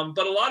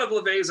 But a lot of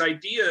LaVey's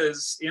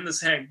ideas in the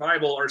Satanic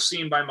Bible are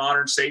seen by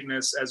modern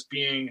Satanists as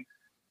being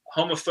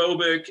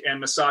homophobic and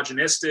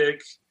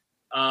misogynistic.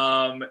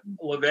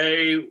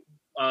 LaVey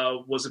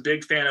was a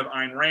big fan of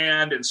Ayn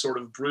Rand and sort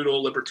of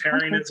brutal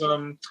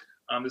libertarianism.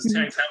 The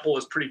Satanic Temple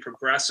is pretty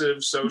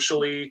progressive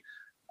socially.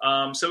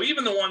 So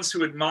even the ones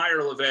who admire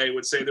LaVey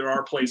would say there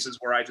are places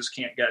where I just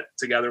can't get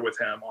together with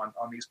him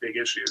on these big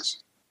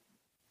issues.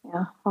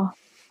 Yeah. Well,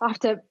 I have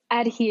to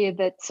add here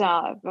that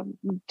I've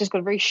just got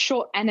a very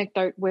short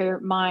anecdote where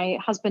my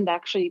husband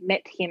actually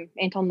met him,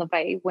 Anton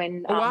LaVey,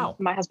 when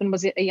my husband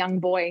was a young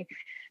boy.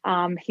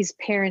 His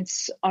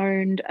parents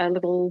owned a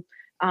little,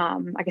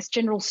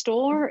 general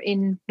store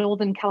in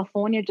Northern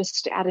California,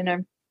 just out in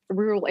a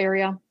rural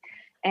area.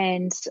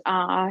 And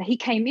he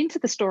came into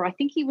the store. I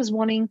think he was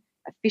wanting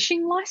a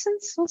fishing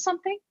license or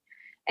something.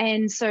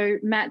 And so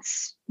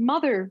Matt's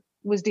mother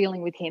was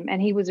dealing with him,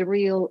 and he was a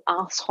real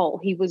asshole.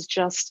 He was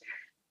just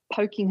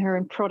poking her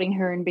and prodding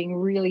her and being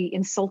really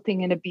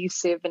insulting and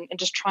abusive and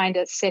just trying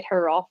to set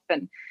her off.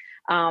 And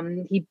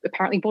he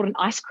apparently bought an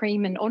ice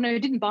cream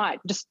didn't buy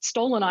it, just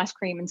stole an ice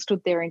cream and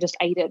stood there and just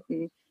ate it.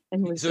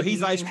 And was so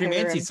he's ice cream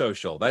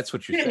antisocial. That's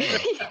what you're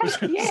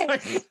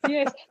saying.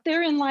 Yes.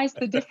 Therein lies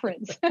the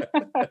difference.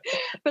 But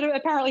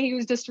apparently he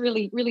was just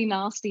really, really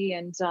nasty.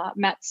 And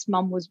Matt's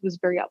mum was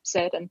very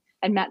upset. And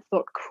Matt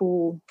thought,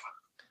 cool.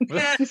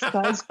 This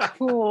guy's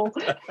cool.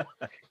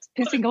 It's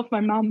pissing off my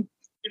mum.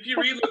 If you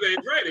read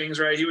LaVey's writings,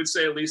 right, he would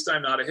say, at least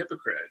I'm not a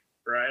hypocrite,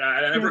 right?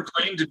 I never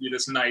claimed to be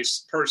this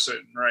nice person,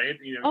 right?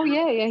 He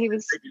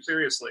was. Take you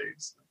seriously.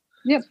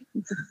 Yep.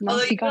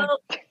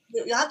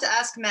 You'll have to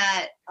ask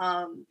Matt.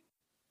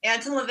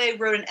 Anton LaVey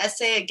wrote an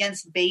essay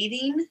against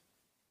bathing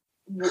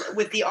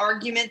with the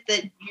argument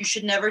that you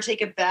should never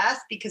take a bath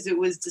because it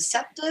was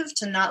deceptive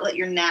to not let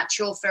your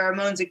natural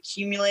pheromones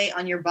accumulate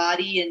on your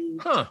body.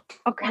 And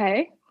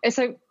Okay.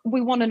 So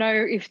we want to know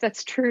if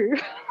that's true.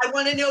 I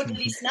want to know, did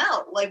he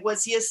smell? Like,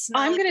 was he a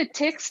smell? I'm going to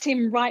text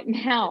him right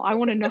now. I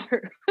want to know.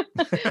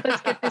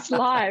 Let's get this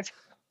live.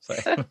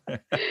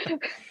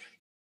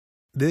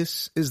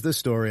 This is the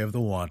story of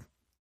the one.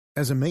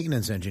 As a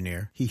maintenance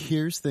engineer, he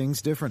hears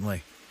things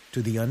differently.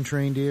 To the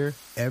untrained ear,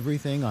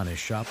 everything on his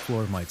shop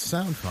floor might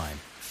sound fine,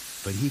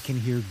 but he can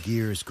hear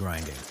gears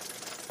grinding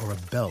or a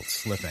belt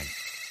slipping.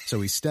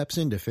 So he steps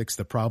in to fix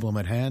the problem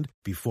at hand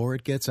before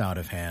it gets out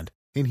of hand.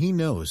 And he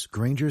knows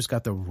Grainger's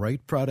got the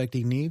right product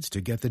he needs to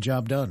get the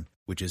job done,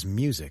 which is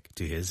music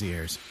to his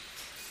ears.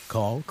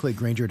 Call, click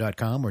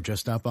Grainger.com, or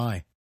just stop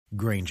by.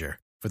 Grainger,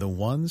 for the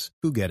ones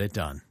who get it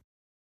done.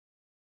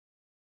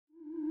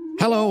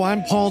 Hello,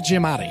 I'm Paul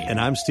Giamatti. And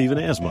I'm Stephen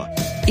Asma.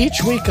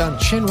 Each week on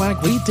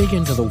Chinwag, we dig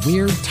into the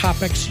weird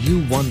topics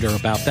you wonder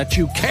about, that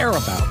you care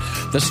about.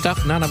 The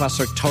stuff none of us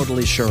are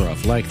totally sure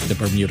of, like the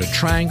Bermuda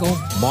Triangle,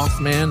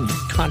 Mothman,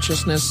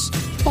 consciousness,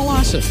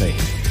 philosophy,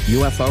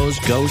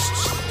 UFOs,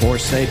 ghosts, or,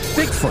 say,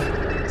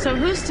 Bigfoot. So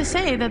who's to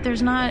say that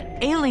there's not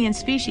alien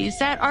species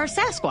that are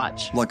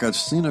Sasquatch? Like I've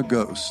seen a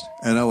ghost,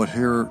 and I would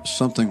hear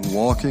something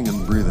walking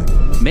and breathing.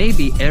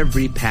 Maybe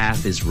every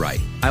path is right.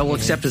 I will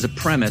accept as a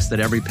premise that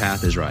every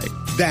path is right.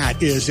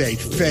 That is a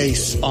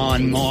face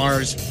on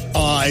Mars.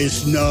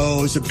 Eyes,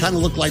 nose. It kind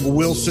of looked like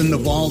Wilson, the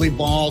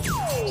volleyball.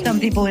 Some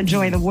people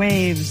enjoy the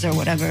waves or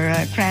whatever,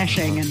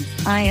 crashing, and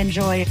I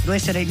enjoy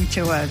listening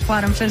to a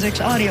quantum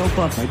physics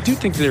audiobook. I do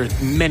think there are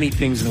many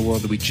things in the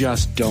world that we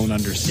just don't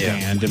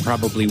understand and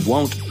probably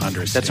won't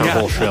understand. That's our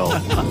whole show.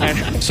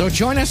 So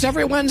join us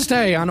every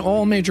Wednesday on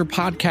all major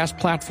podcast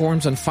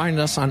platforms and find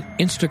us on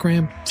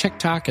Instagram,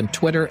 TikTok, and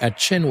Twitter at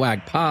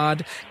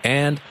ChinwagPod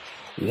and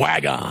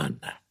Wagon.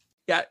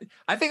 Yeah,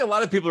 I think a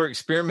lot of people are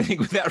experimenting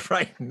with that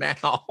right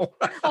now.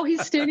 Oh,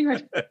 he's standing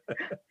right.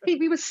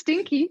 He was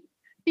stinky.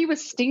 He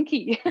was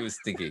stinky. He was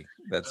stinky.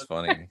 That's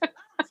funny.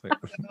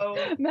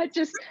 Matt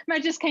just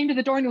came to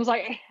the door and was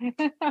like,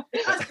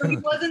 so he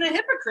wasn't a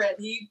hypocrite.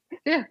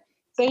 There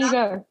you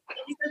go.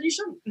 He said you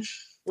shouldn't.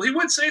 Well, he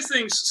would say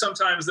things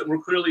sometimes that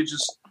were clearly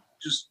just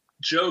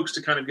jokes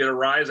to kind of get a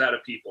rise out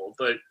of people.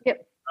 But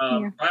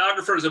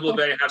biographers of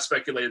LaVey have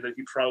speculated that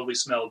he probably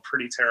smelled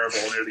pretty terrible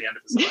near the end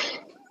of his life.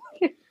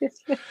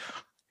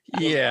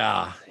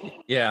 Yeah.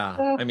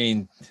 I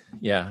mean,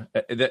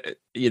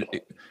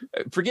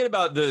 forget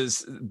about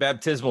this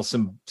baptismal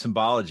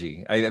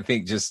symbology. I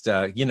think just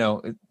I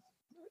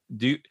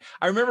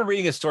remember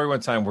reading a story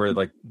one time where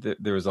like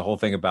there was a whole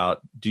thing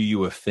about do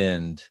you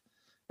offend,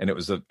 and it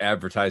was an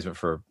advertisement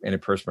for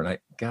antiperspirant.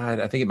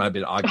 I think it might have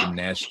been an Ogden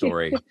Nash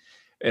story.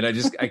 And I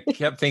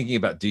kept thinking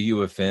about do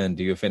you offend?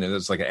 And it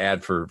was like an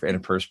ad for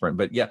antiperspirant.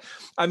 But yeah,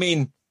 I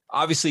mean,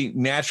 obviously,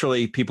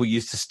 naturally, people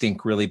used to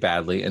stink really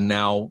badly, and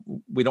now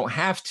we don't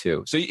have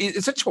to. So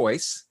it's a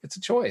choice. It's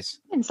a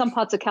choice. In some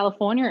parts of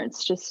California,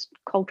 it's just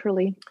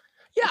culturally.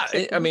 Yeah,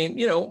 I mean,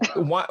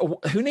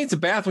 who needs a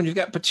bath when you've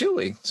got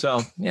patchouli?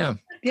 So yeah.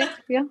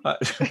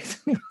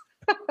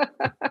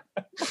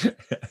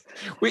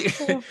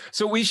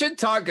 We should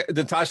talk,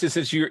 Natasha,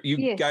 since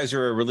you guys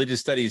are a religious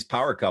studies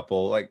power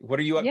couple. Like, what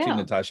are you up to,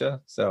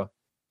 Natasha? So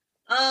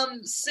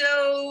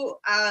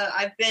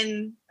I've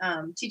been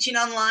teaching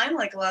online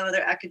like a lot of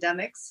other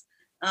academics.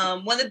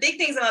 One of the big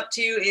things I'm up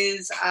to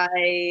is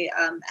I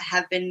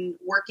have been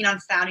working on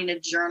founding a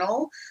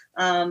journal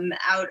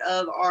out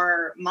of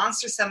our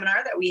monster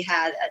seminar that we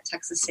had at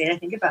Texas State, I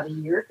think about a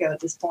year ago at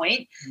this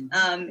point.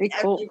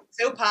 Cool. It was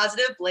so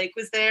positive. Blake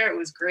was there. It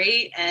was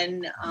great.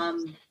 And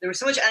there was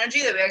so much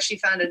energy that we actually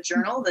found a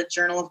journal, the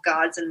Journal of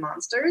Gods and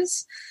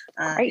Monsters.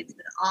 It's an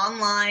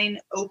online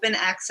open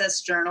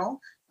access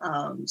journal.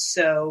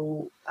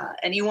 So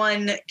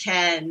anyone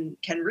can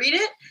read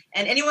it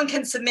and anyone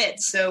can submit.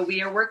 So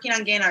we are working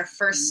on getting our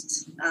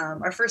first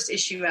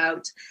issue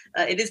out.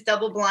 It is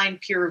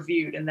double-blind peer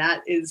reviewed, and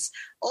that is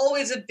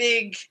always a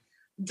big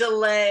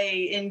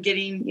delay in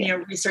getting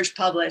research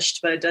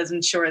published, but it does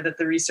ensure that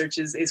the research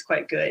is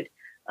quite good.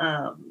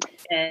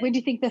 And when do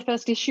you think the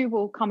first issue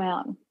will come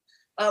out?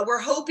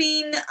 We're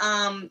hoping,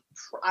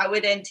 I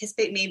would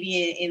anticipate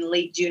maybe in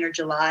late June or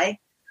July.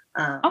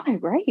 Okay,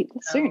 great.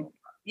 That's soon.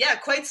 Yeah,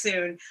 quite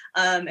soon.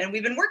 And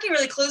we've been working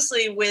really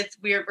closely with,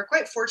 we're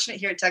quite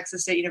fortunate here at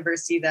Texas State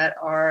University that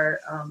our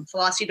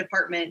philosophy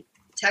department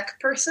tech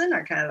person,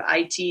 our kind of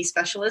IT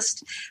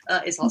specialist,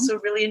 is also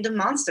really into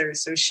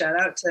monsters. So shout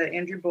out to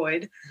Andrew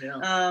Boyd. Yeah.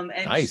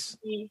 And nice.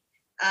 He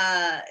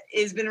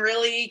has been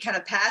really kind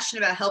of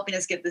passionate about helping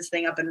us get this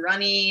thing up and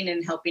running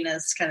and helping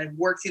us kind of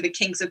work through the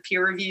kinks of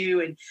peer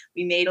review. And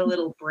we made a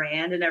little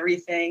brand and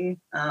everything.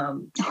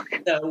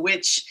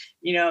 Which,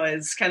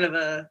 is kind of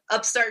a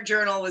upstart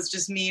journal, was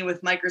just me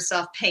with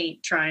Microsoft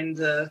Paint trying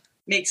to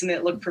make something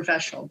that looked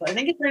professional. But I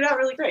think it turned out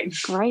really great.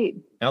 Great.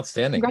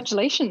 Outstanding.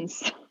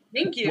 Congratulations.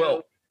 Thank you.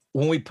 Well,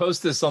 when we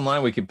post this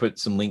online, we can put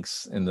some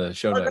links in the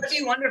show notes. That'd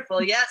be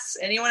wonderful. Yes.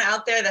 Anyone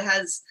out there that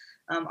has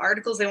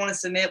articles they want to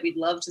submit, we'd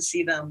love to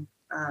see them.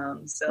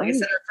 So like I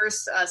said, our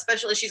first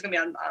special issue is going to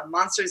be on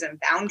monsters and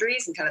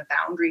boundaries and kind of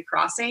boundary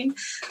crossing.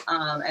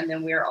 And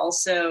then we're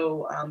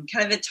also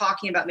kind of been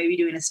talking about maybe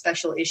doing a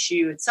special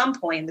issue at some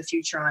point in the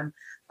future on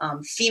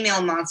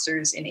female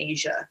monsters in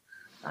Asia.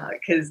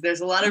 Because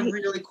there's a lot of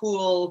really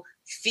cool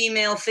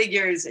female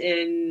figures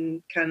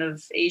in kind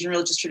of Asian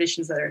religious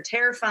traditions that are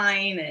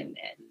terrifying and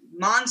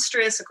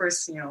monstrous. Of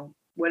course,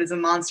 what is a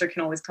monster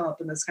can always come up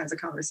in those kinds of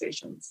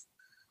conversations.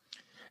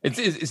 It's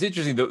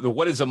interesting. The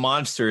what is a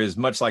monster is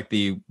much like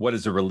the what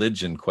is a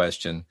religion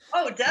question.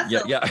 Oh,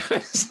 definitely. Yeah.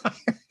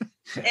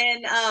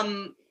 And,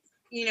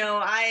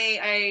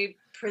 I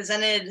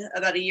presented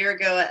about a year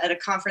ago at a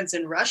conference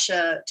in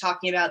Russia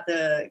talking about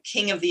the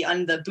king of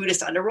the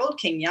Buddhist underworld,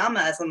 King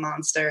Yama, as a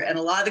monster. And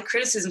a lot of the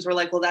criticisms were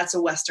like, well, that's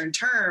a Western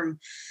term.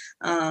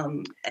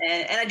 And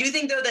I do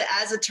think, though,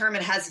 that as a term,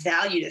 it has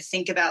value to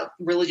think about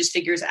religious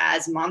figures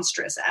as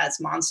monstrous, as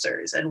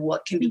monsters, and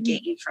what can be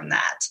gained from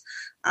that.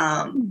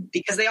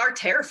 Because they are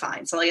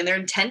terrifying. So, and they're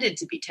intended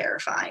to be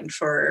terrifying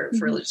for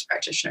religious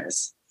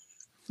practitioners.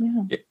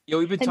 Yeah.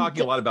 We've been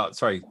talking a lot about,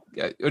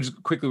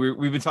 just quickly,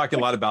 we've been talking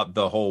a lot about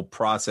the whole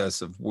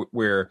process of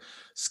where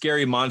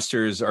scary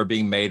monsters are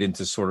being made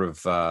into sort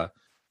of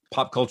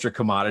pop culture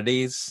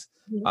commodities.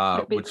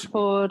 Which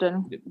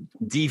and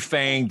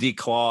defanged,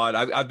 declawed.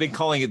 I've been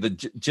calling it the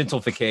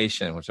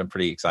gentrification, which I'm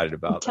pretty excited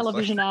about.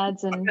 Television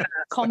ads and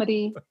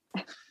comedy.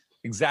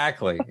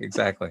 Exactly.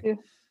 Yeah.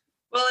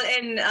 Well,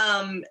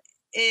 and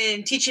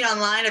in teaching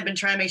online, I've been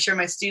trying to make sure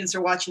my students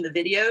are watching the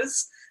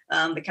videos,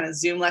 the kind of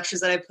Zoom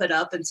lectures that I put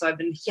up. And so I've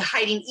been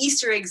hiding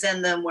Easter eggs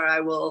in them where I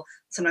will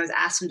sometimes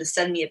ask them to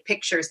send me a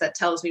picture that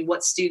tells me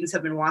what students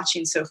have been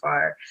watching so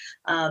far.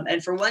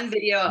 And for one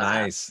video,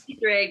 nice.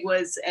 Easter egg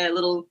was a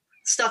little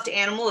stuffed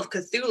animal of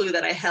Cthulhu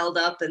that I held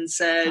up and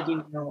said,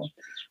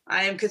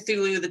 I am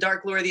Cthulhu, the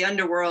Dark Lord of the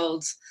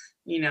Underworld,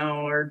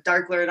 or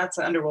Dark Lord, that's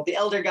the Underworld, the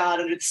Elder God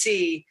under the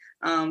sea.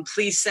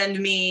 Please send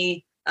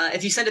me,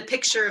 if you send a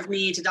picture of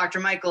me to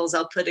Dr. Mikles,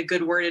 I'll put a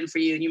good word in for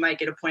you and you might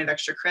get a point of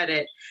extra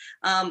credit.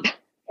 And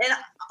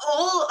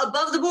all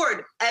above the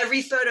board,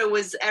 every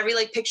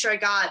picture I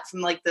got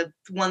from the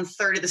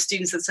 1/3 of the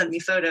students that sent me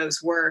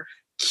photos were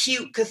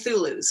cute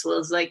Cthulhus. So it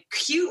was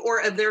cute,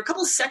 or there were a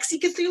couple of sexy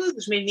Cthulhus,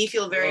 which made me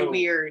feel very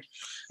weird.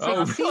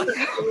 So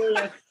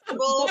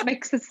What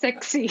makes it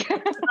sexy?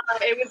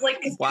 It was like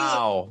this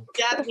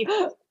Japanese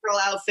girl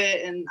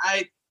outfit, and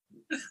I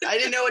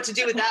didn't know what to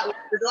do with that. A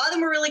lot of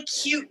them were really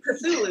cute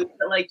Cthulhu,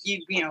 but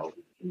you'd be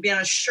on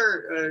a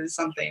shirt or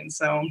something.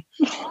 So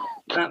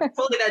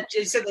totally that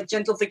you said the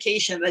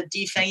gentrification, that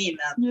defanging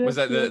them. Yeah, was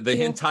that the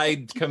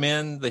hentai come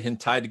in, the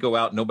hentai to go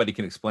out? Nobody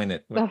can explain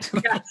it.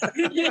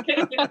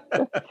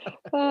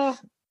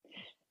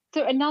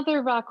 So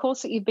another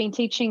course that you've been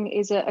teaching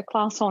is a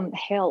class on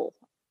hell.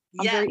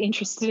 I'm very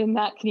interested in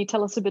that. Can you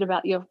tell us a bit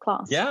about your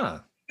class? Yeah.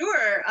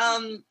 Sure.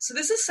 So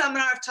this is a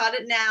seminar. I've taught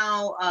it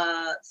now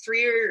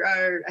 3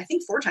 or I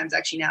think 4 times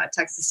actually now at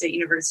Texas State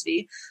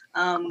University.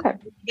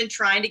 We've been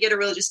trying to get a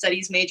religious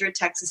studies major at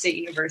Texas State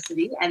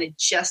University, and it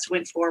just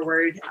went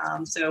forward.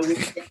 So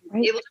we've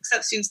been able to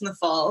accept students in the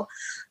fall.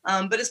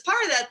 But as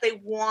part of that, they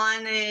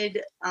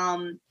wanted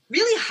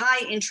really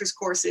high interest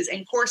courses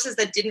and courses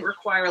that didn't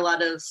require a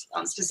lot of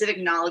specific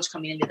knowledge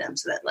coming into them,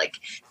 so that like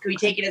could be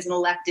taken as an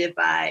elective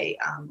by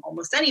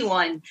almost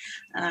anyone.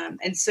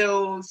 And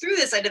so through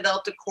this, I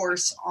developed a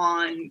course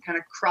on kind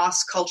of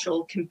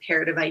cross-cultural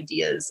comparative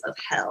ideas of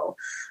hell,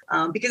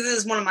 because this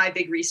is one of my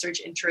big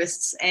research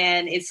interests,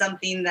 and it's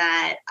something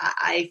that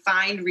I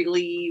find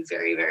really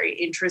very, very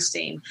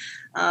interesting.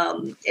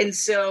 And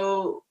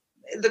so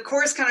the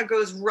course kind of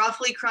goes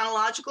roughly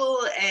chronological,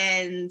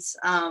 and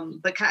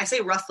but I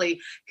say roughly,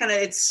 kind of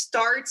it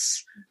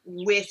starts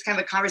with kind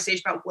of a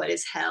conversation about what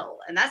is hell,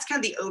 and that's kind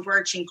of the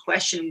overarching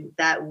question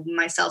that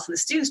myself and the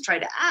students try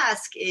to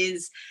ask: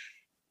 is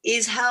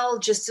hell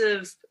just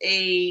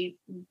a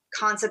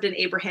concept in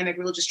Abrahamic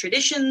religious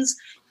traditions?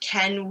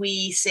 Can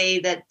we say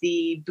that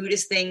the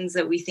Buddhist things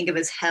that we think of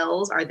as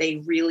hells, are they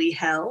really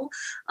hell?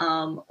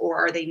 Or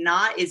are they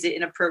not? Is it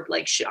inappropriate?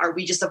 Like, are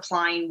we just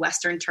applying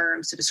Western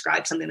terms to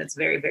describe something that's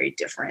very, very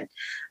different?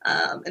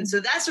 And so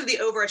that's sort of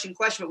the overarching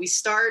question. But we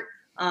start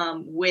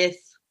with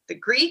the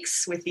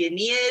Greeks, with the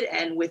Aeneid,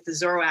 and with the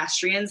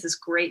Zoroastrians, this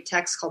great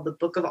text called the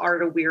Book of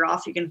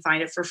Artaweeroth. You can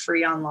find it for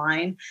free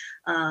online.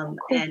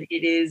 And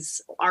it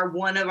is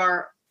one of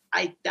our,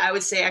 I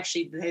would say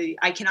actually,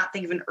 I cannot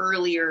think of an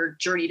earlier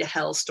journey to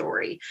hell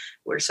story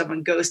where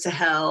someone goes to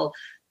hell,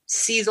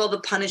 sees all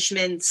the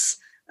punishments.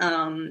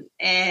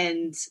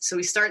 And so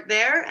we start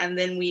there, and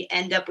then we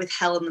end up with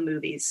hell in the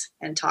movies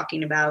and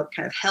talking about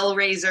kind of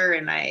Hellraiser.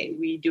 And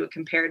we do a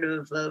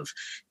comparative of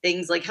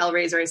things like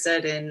Hellraiser, I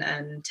said,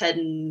 and Ted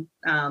and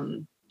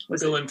Bill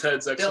and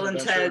Ted's Excellent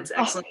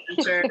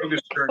Adventure.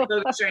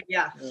 Focus Journey,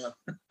 yeah.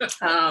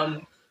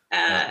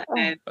 I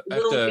have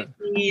to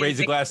raise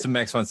a glass to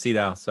Max von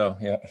Sydow. So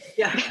yeah.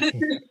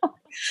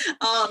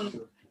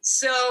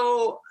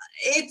 So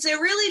it's a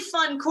really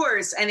fun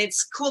course, and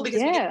it's cool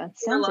because we get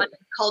a lot of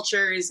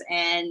cultures,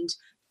 and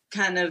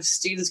kind of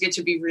students get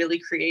to be really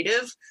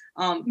creative.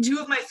 Two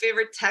of my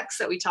favorite texts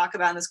that we talk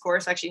about in this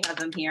course, I actually have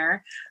them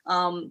here.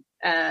 One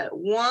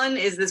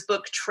is this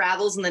book,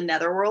 Travels in the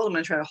Netherworld. I'm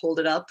going to try to hold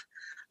it up.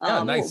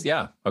 Nice.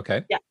 Yeah.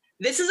 Okay. Yeah.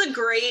 This is a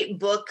great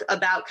book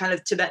about kind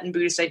of Tibetan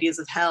Buddhist ideas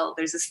of hell.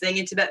 There's this thing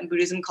in Tibetan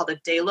Buddhism called a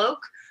Daylok,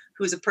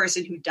 who's a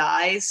person who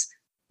dies,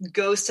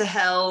 goes to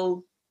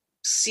hell,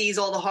 sees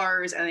all the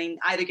horrors, and then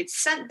either gets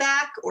sent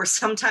back, or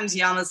sometimes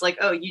Yama's like,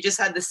 oh, you just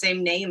had the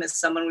same name as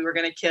someone we were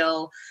going to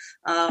kill.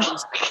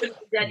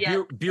 Dead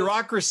yet.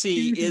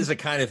 Bureaucracy is a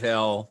kind of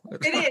hell.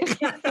 It is.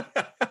 Yeah.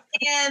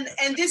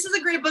 And this is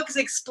a great book because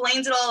it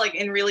explains it all like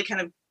in really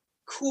kind of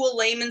cool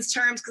layman's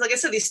terms, because like I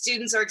said, these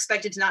students are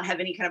expected to not have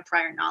any kind of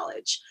prior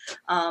knowledge.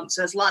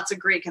 So it's lots of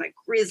great kind of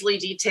grisly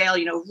detail,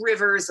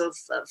 rivers of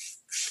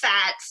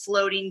fat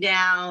floating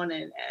down,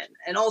 and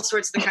all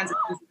sorts of the kinds of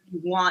things that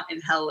you want in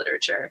hell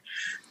literature.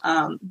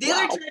 The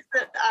other text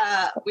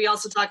that we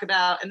also talk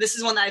about, and this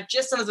is one that I've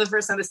just done for the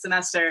first time this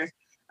semester,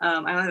 I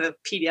don't have a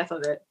PDF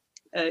of it,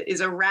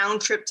 is A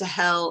Round Trip to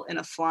Hell in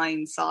a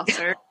Flying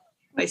Saucer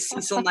by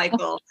Cecil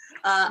Michael.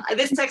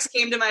 This text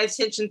came to my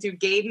attention through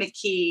Gabe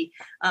McKee,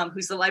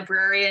 who's the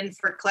librarian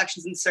for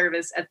collections and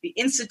service at the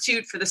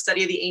Institute for the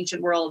Study of the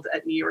Ancient World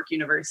at New York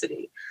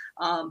University.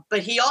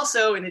 But he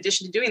also, in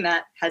addition to doing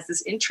that, has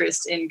this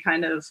interest in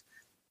kind of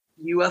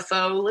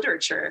UFO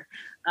literature.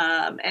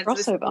 And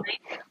so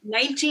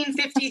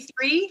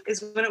 1953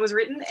 is when it was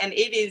written, and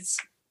it is,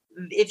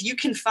 if you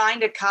can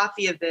find a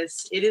copy of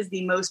this, it is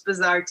the most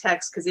bizarre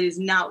text because it is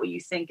not what you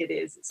think it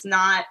is. It's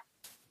not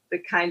the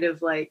kind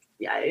of like,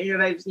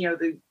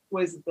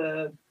 was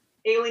the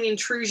alien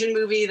intrusion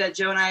movie that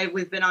Joe and I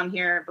we've been on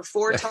here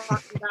before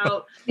talking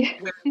about,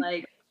 where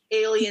like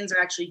aliens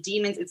are actually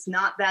demons. It's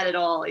not that at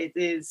all. It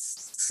is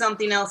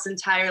something else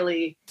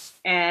entirely,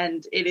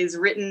 and it is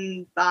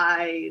written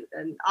by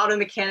an auto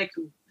mechanic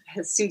who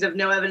seems to have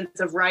no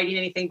evidence of writing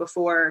anything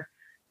before.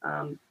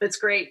 It's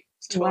great.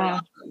 It's totally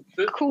awesome.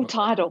 Cool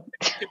title.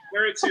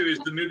 Compare it to is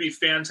the movie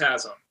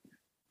Phantasm.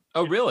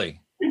 Oh,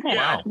 really? Yeah,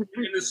 Wow.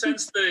 In the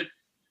sense that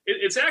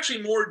it's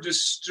actually more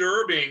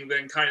disturbing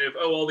than kind of,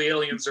 all the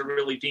aliens are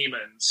really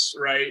demons,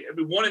 right? I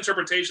mean, one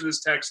interpretation of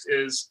this text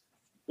is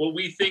what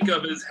we think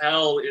of as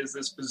hell is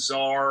this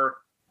bizarre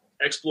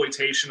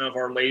exploitation of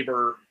our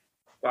labor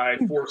by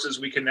forces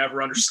we can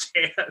never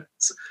understand.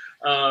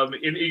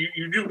 And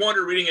you do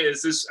wonder reading it,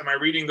 am I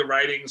reading the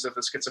writings of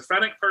a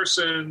schizophrenic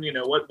person?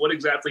 What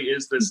exactly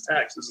is this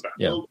text? Is it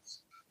a hoax?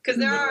 Because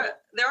there are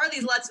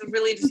these lots of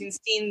really interesting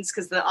scenes,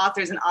 because the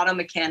author's an auto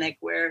mechanic,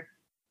 where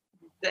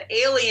the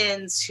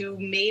aliens who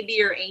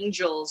maybe are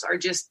angels are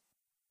just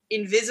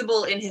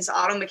invisible in his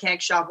auto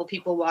mechanic shop while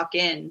people walk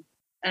in,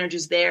 and are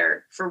just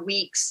there for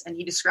weeks. And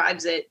he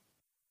describes it,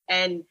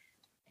 and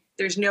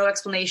there's no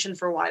explanation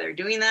for why they're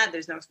doing that.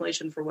 There's no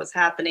explanation for what's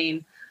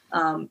happening.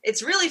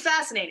 It's really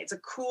fascinating. It's a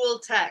cool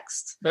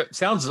text. That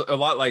sounds a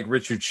lot like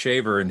Richard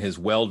Shaver and his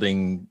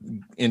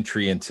welding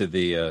entry into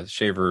the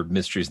Shaver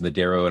Mysteries and the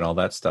Darrow and all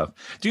that stuff.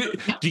 Do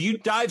you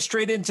dive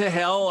straight into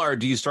hell, or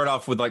do you start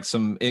off with like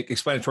some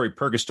explanatory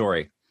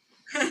purgatory?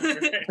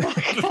 The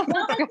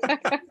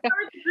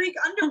Greek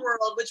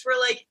underworld, which we're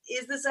like,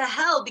 is this a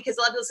hell? Because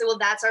a lot of people say, well,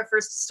 that's our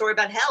first story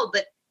about hell,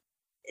 but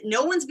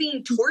no one's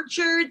being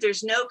tortured.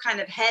 There's no kind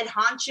of head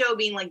honcho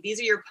being like, these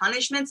are your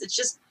punishments. It's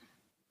just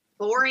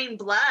boring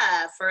blah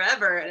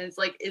forever. And it's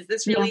like, is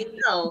this really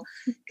hell?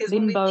 Because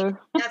when we think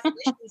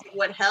definitions of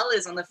what hell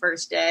is on the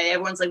first day,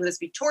 everyone's like, will this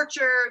be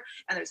torture?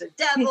 And there's a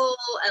devil,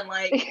 and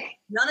like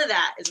none of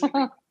that is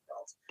really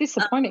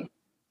disappointing.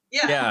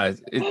 Yeah.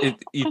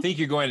 You think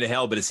you're going to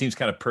hell, but it seems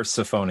kind of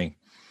Persephone.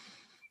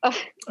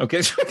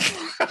 Okay.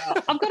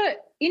 I've got to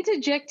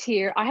interject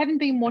here. I haven't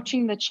been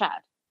watching the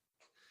chat.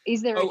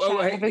 Is there a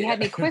chat? Have you had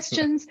any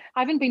questions?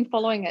 I haven't been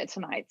following it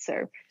tonight,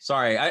 so.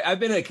 Sorry, I've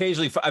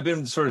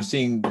been sort of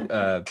seeing,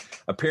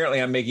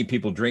 apparently I'm making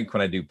people drink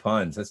when I do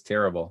puns. That's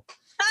terrible.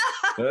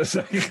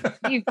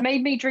 You've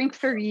made me drink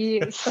for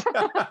years.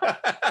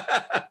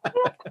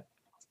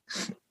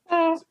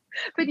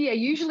 But yeah,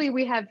 usually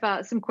we have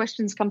some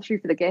questions come through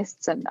for the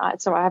guests, and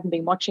so I haven't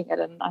been watching it,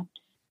 and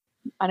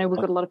I know we've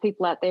got a lot of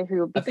people out there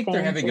who are big I think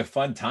they're having a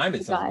fun time.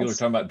 It's like people are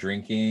talking about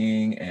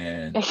drinking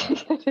and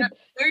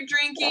they're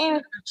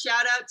drinking.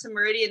 Shout out to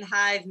Meridian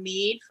Hive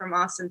Mead from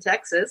Austin,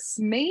 Texas.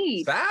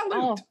 Mead.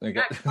 Salute.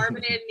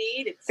 Carbonated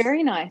mead. It's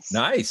very nice.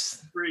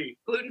 Nice. Free.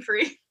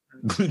 Gluten-free.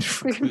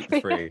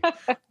 Gluten-free.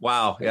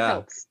 Wow.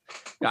 Yeah.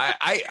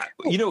 I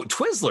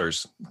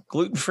Twizzlers,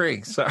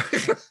 gluten-free. Sorry.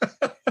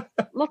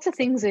 Lots of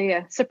things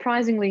are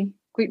surprisingly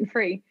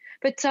gluten-free.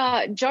 But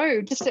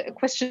Joe, just a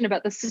question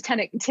about the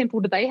Satanic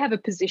Temple. Do they have a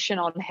position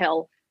on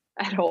hell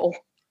at all?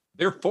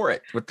 They're for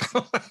it.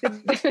 So you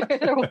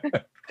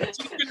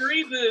can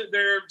read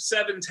their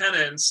 7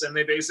 tenets, and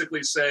they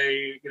basically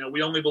say,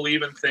 we only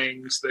believe in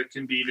things that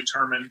can be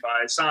determined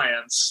by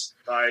science,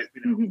 by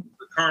the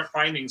current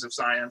findings of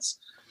science.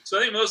 So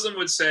I think most of them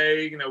would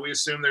say, we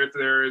assume that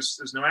there's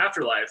no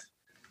afterlife.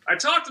 I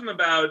talked to them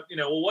about,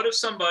 what if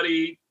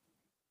somebody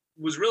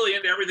was really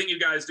into everything you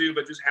guys do,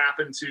 but just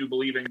happened to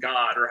believe in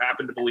God or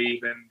happened to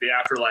believe in the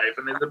afterlife.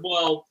 And they said,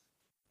 well,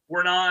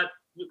 we're not,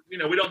 we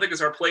don't think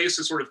it's our place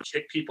to sort of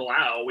kick people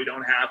out. We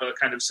don't have a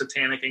kind of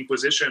satanic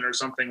inquisition or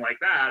something like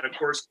that. Of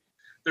course,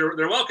 they're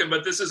welcome,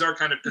 but this is our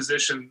kind of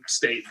position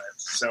statement.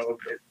 So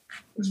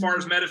as far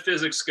as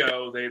metaphysics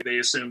go, they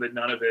assume that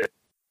none of it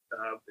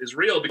is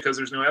real because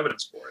there's no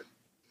evidence for it.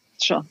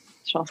 Sure.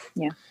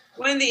 Yeah.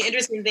 One of the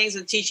interesting things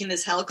with teaching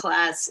this hell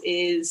class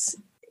is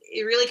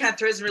it really kind of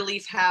throws in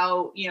relief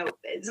how,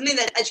 something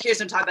that educators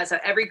don't talk about is how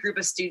every group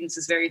of students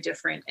is very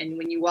different. And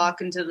when you walk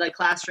into the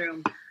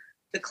classroom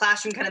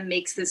kind of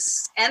makes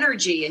this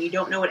energy, and you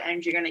don't know what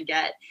energy you're going to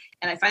get.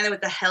 And I find that with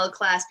the hell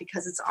class,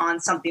 because it's on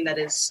something that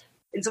is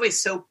in some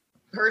ways so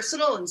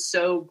personal and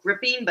so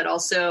gripping, but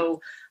also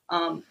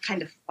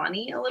kind of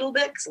funny a little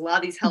bit. Because a lot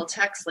of these hell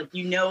texts, that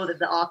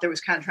the author was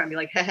kind of trying to be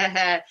like,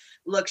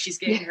 look, she's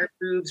getting her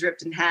boobs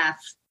ripped in half.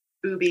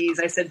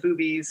 Boobies. I said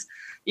boobies.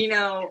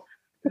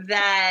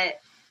 That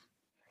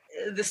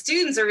the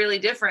students are really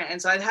different.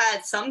 And so I've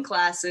had some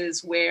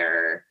classes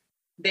where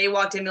they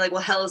walked in and be like,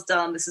 well, hell is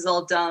dumb. This is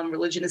all dumb.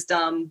 Religion is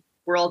dumb.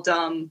 We're all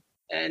dumb.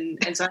 And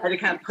so I had to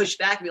kind of push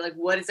back and be like,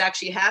 what is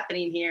actually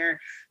happening here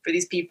for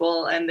these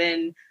people? And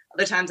then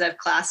other times I have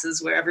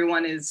classes where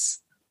everyone is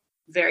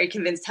very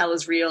convinced hell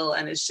is real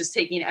and is just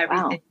taking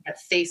everything at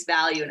face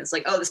value. And it's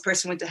like, oh, this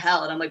person went to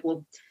hell. And I'm like,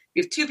 well,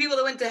 we have 2 people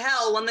that went to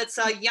hell, one that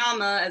saw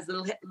Yama as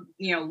the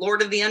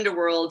Lord of the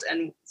Underworld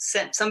and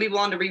sent some people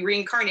on to be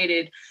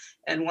reincarnated,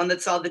 and one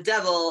that saw the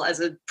devil as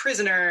a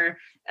prisoner,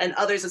 and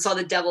others that saw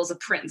the devil as a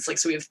prince.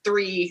 So we have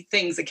 3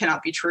 things that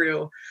cannot be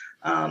true.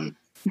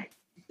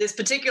 This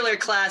particular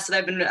class that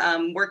I've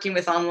been working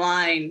with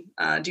online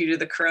due to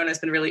the corona has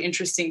been really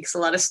interesting because a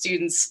lot of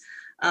students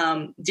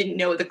didn't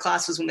know what the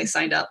class was when they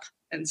signed up.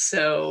 And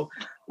so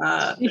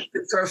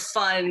it's sort of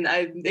fun.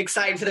 I'm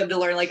excited for them to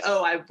learn,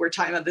 we're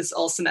talking about this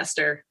all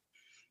semester.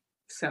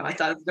 So I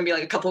thought it was going to be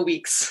like a couple of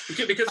weeks.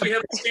 Because we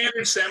have a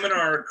standard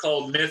seminar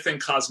called Myth and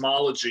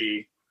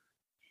Cosmology.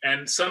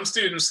 And some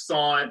students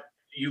thought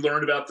you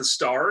learned about the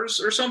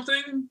stars or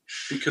something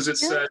because it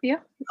said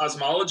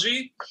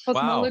cosmology.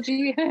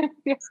 Cosmology. Wow.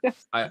 Yes.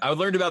 I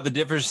learned about the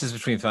differences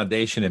between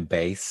foundation and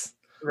base.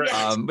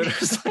 Right. But it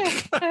was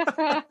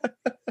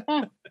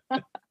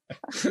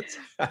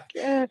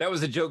that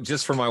was a joke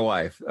just for my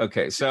wife.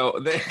 Okay, so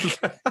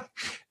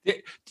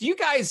do you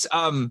guys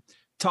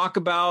talk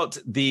about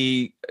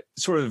the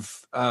sort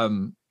of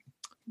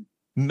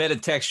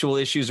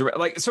metatextual issues, or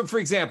so for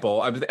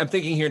example, I'm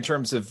thinking here in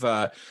terms of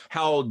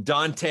how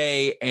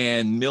Dante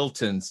and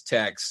Milton's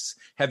texts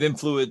have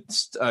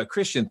influenced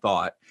Christian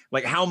thought,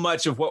 like how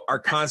much of what our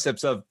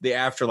concepts of the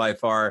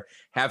afterlife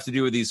have to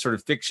do with these sort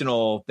of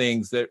fictional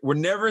things that were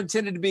never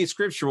intended to be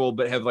scriptural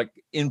but have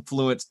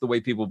influenced the way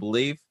people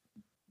believe.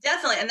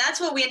 Definitely. And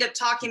that's what we end up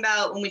talking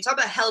about when we talk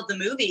about hell, the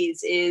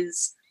movies,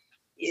 is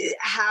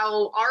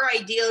how our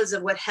ideas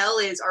of what hell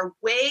is are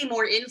way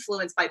more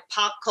influenced by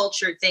pop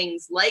culture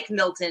things like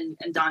Milton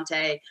and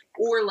Dante,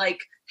 or like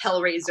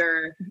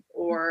Hellraiser,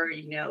 or,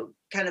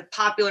 kind of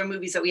popular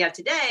movies that we have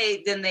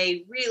today, than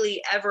they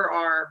really ever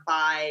are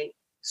by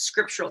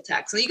scriptural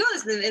texts. And you go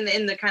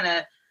in the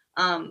kind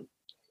of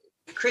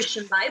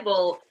Christian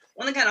Bible,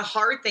 one of the kind of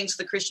hard things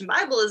for the Christian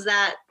Bible is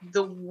that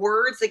the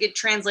words that get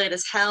translated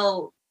as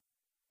hell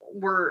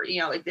were,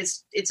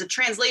 it's a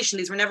translation.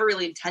 These were never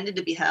really intended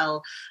to be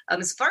hell.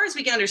 As far as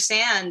we can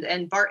understand,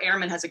 and Bart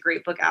Ehrman has a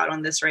great book out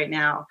on this right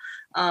now.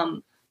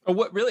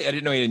 What really? I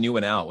didn't know he had a new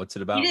one out. What's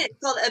it about? It's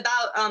called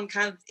about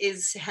kind of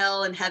is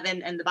hell and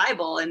heaven and the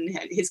Bible, and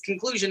his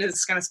conclusion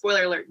is kind of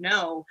spoiler alert,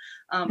 no,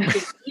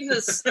 because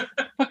Jesus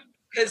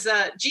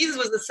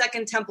was the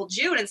Second Temple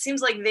Jew, and it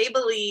seems like they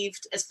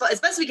believed, as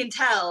best we can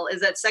tell,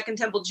 is that Second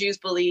Temple Jews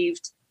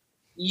believed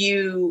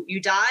you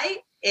die,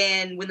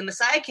 and when the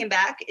Messiah came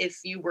back, if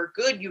you were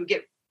good, you would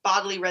get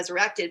bodily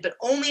resurrected, but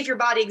only if your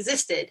body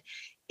existed.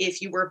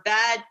 If you were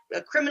bad,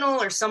 a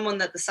criminal or someone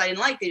that the side didn't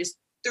like, they just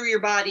threw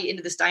your body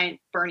into this giant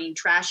burning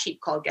trash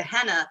heap called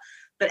Gehenna.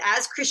 But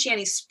as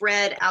Christianity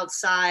spread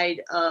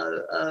outside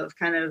of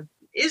kind of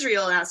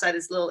Israel and outside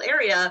this little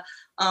area,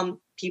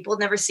 people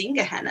had never seen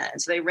Gehenna.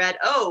 And so they read,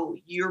 oh,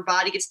 your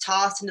body gets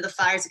tossed into the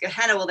fires of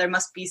Gehenna. Well, there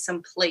must be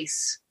some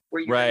place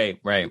where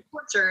you're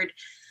tortured.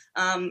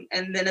 And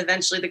then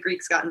eventually the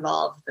Greeks got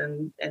involved,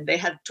 and they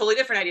had totally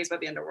different ideas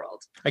about the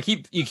underworld.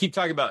 You keep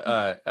talking about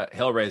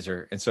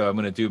Hellraiser, and so I'm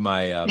going to do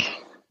my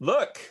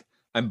look.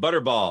 I'm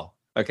Butterball.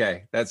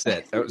 Okay, that's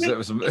it. That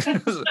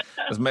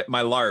was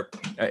my LARP.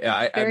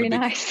 Very I'm a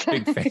nice.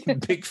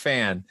 big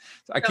fan.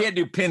 I can't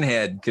do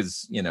Pinhead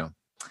because And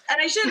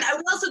I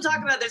will also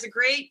talk about, there's a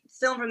great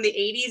film from the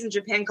 80s in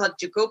Japan called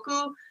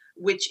Jikoku,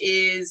 which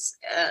is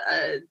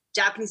a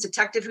Japanese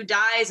detective who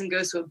dies and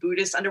goes to a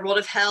Buddhist underworld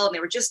of hell. And they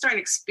were just starting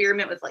to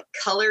experiment with like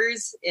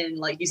colors and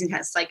like using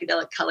kind of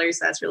psychedelic colors.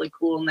 So that's really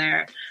cool in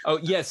there. Oh,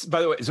 yes.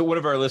 By the way, so one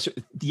of our listeners,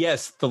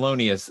 yes,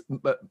 Thelonious,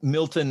 but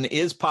Milton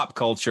is pop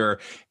culture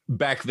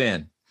back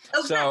then.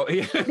 Oh, so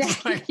and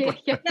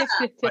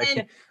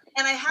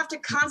I have to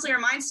constantly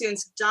remind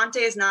students, Dante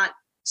is not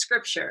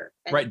scripture.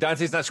 Right.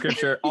 Dante's not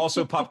scripture.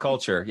 Also pop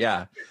culture.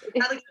 Yeah.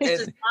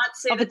 Does not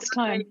say of its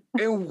time.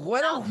 And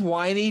what a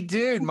whiny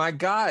dude. My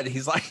God.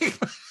 He's like...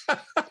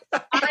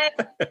 I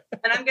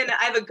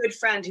have a good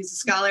friend who's a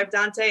scholar of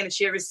Dante, and if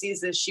she ever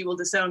sees this, she will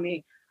disown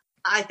me.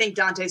 I think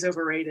Dante's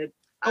overrated.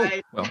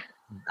 My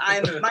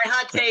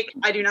hot take,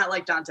 I do not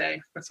like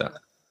Dante.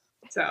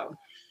 So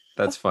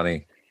that's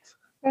funny.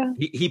 Yeah.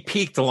 He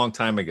peaked a long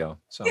time ago.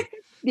 So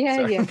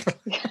yeah.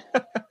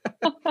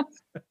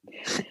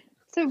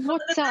 So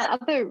what's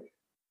other?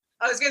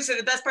 I was going to say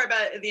the best part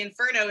about the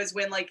Inferno is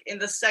when, like, in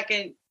the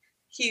second,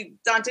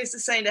 Dante's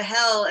descending to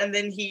hell, and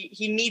then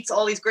he meets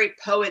all these great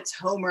poets,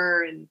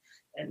 Homer and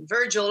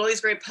Virgil, all these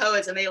great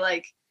poets, and they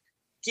like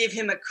give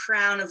him a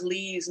crown of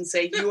leaves and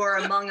say, "You are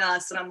among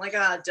us." And I'm like,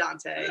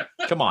 Dante.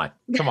 Come on,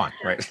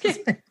 right?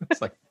 It's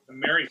like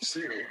Mary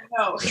Sue.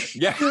 No.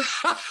 Yeah.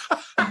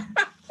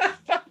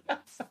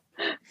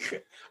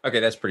 Okay,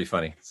 that's pretty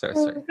funny.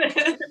 Sorry.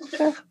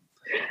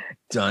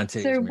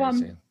 Dante. So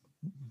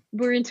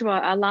we're into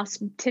our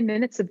last 10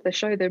 minutes of the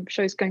show. The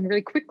show's going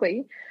really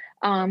quickly.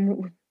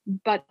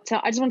 But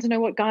I just want to know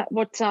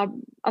what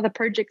other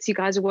projects you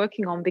guys are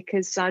working on,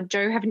 because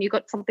Joe, haven't you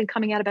got something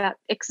coming out about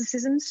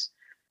exorcisms?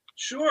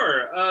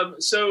 Sure.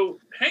 So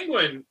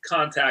Penguin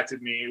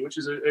contacted me, which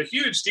is a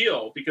huge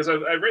deal, because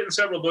I've written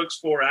several books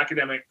for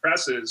academic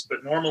presses,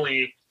 but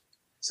normally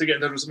to get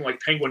in touch with something like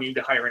Penguin, you need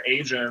to hire an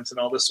agent and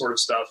all this sort of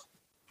stuff.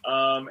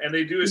 And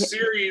they do a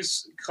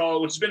series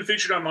which has been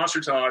featured on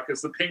Monster Talk,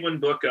 as the Penguin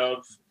Book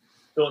of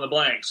fill in the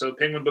blank. So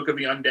Penguin Book of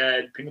the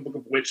Undead, Penguin Book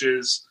of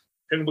Witches,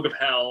 Penguin Book of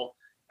Hell.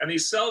 And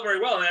these sell very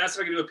well. And I asked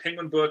if I could do a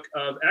Penguin Book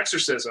of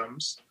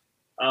Exorcisms.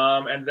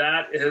 And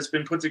that has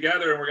been put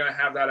together, and we're going to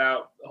have that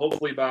out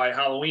hopefully by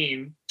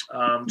Halloween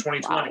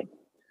 2020.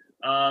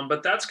 Wow.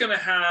 But that's going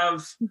to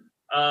have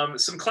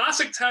some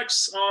classic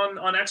texts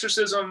on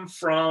exorcism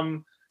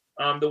from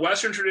the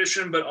Western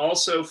tradition, but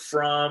also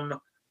from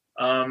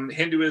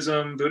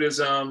Hinduism,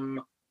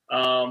 Buddhism,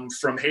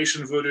 from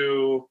Haitian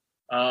voodoo.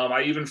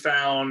 I even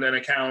found an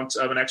account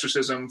of an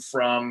exorcism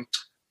from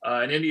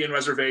an Indian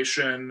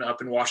reservation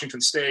up in Washington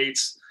State,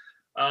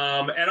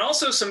 and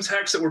also some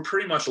texts that were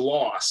pretty much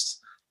lost.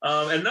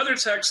 Another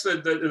text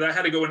that I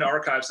had to go into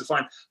archives to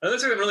find. Another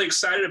thing I'm really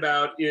excited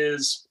about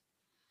is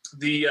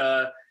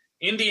the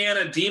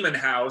Indiana Demon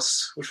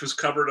House, which was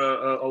covered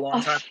a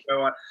long time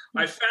ago.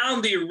 I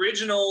found the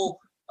original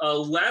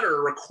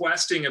letter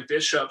requesting a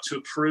bishop to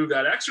approve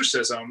that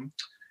exorcism,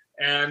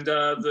 and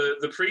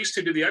the priest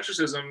who did the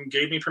exorcism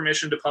gave me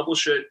permission to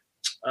publish it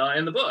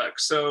in the book.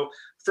 So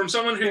from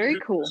someone who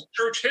knows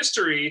church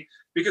history,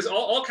 because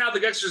all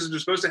Catholic exorcisms are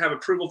supposed to have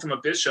approval from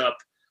a bishop,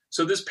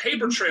 so this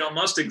paper trail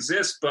must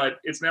exist, but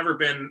it's never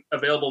been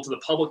available to the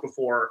public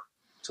before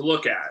to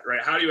look at,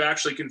 right? How do you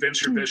actually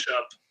convince your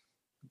bishop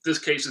this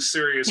case is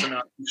serious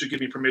enough, you should give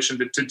me permission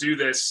to do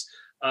this?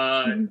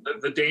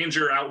 The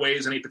danger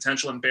outweighs any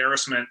potential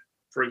embarrassment,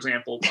 for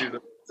example, to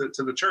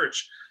the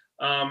church.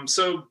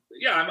 So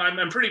yeah,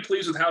 I'm pretty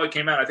pleased with how it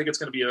came out. I think it's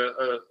going to be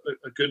a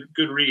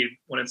good read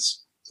when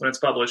it's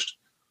published.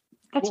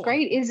 That's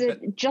great. Is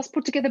it just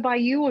put together by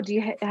you, or do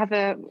you have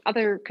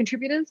other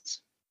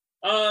contributors?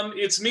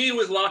 It's me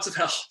with lots of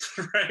help,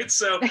 right?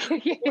 So one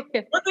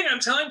thing I'm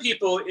telling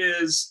people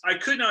is I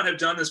could not have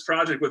done this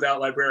project without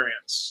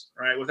librarians,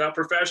 right? Without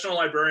professional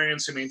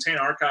librarians who maintain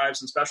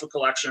archives and special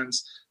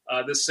collections,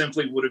 this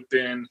simply would have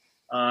been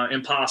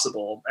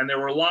impossible. And there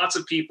were lots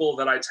of people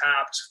that I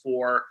tapped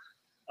for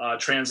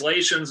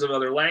translations of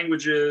other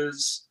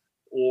languages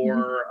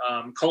or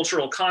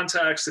cultural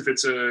context. If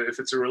it's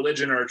a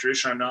religion or a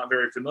tradition I'm not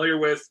very familiar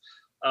with.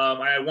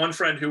 I had one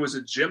friend who was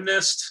a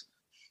gymnast.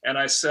 And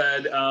I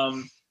said,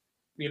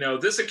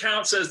 this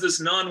account says this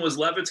nun was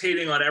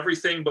levitating on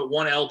everything but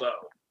one elbow.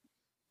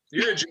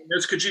 You're a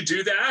gymnast. Could you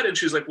do that? And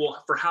she's like,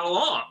 well, for how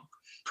long?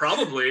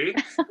 Probably.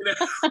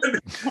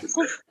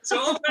 So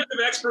all kinds of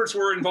experts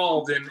were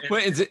involved in.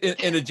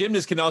 And a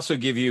gymnast can also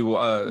give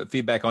you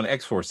feedback on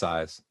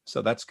exercise.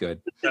 So that's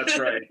good. That's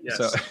right. Yes.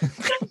 So.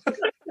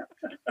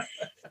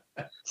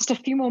 Just a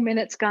few more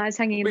minutes, guys.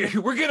 Hang in.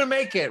 We're going to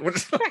make it.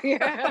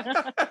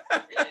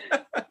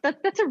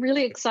 That's a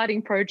really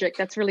exciting project.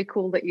 That's really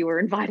cool that you were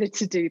invited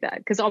to do that,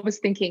 because I was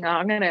thinking,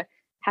 I'm going to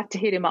have to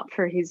hit him up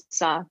for his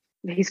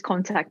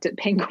contact at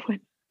Penguin.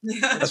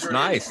 That's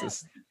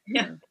nice.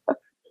 Yeah.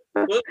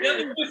 Well, the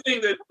other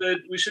thing that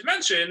we should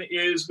mention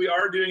is we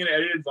are doing an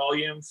edited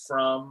volume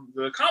from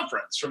the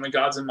conference, from the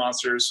Gods and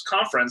Monsters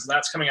conference, and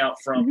that's coming out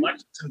from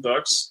Lexington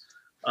Books.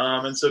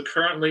 And so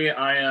currently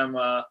I am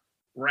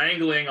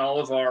wrangling all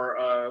of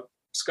our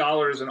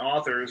scholars and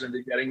authors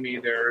into getting me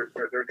their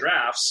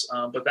drafts,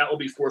 but that will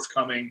be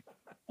forthcoming.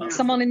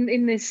 Someone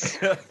in this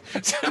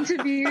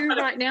interview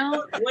right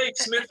now, Blake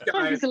Smith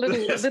guy, is a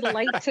little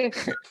late to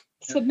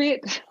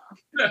submit.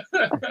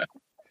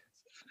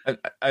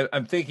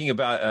 I'm thinking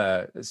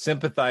about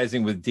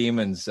sympathizing with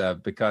demons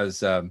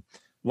because,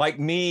 like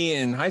me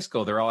in high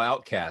school, they're all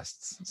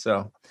outcasts.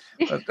 So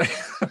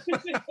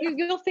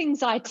your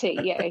thing's IT,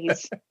 yeah.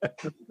 His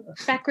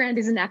background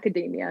is in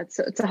academia. It's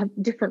a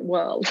different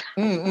world.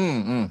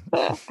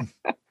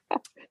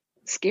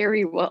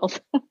 Scary world.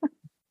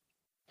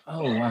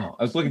 Oh wow!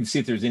 I was looking to see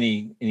if there's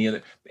any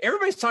other.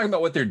 Everybody's talking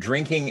about what they're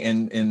drinking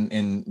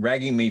and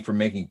ragging me for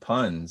making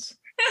puns.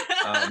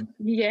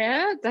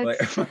 Yeah,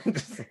 that's,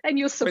 and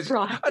you're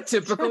surprised. A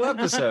typical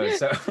episode.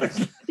 So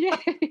yeah,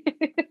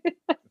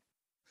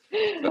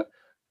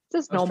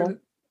 just normal.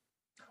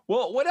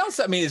 Well, what else?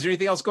 I mean, is there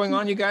anything else going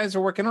on you guys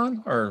are working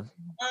on? Or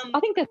I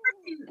think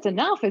that's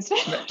enough, isn't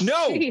it?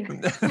 No.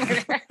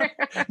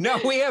 No,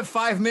 we have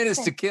 5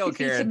 minutes to kill,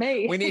 Karen.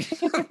 We need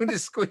to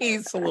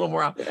squeeze a little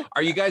more out.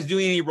 Are you guys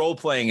doing any role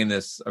playing in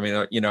this? I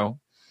mean,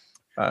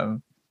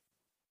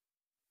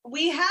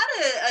 we had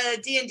a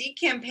D&D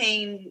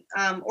campaign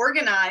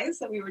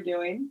organized that we were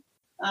doing.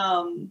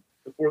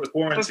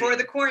 Before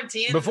the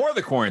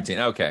quarantine.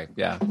 Okay.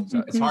 Yeah.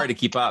 So it's hard to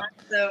keep up.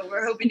 So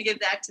we're hoping to get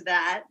back to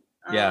that.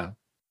 Yeah.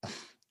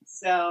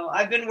 So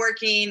I've been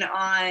working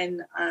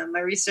on my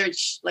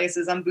research, like I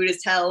said, on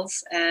Buddhist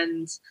hells,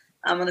 and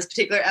on this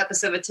particular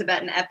episode of a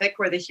Tibetan epic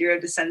where the hero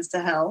descends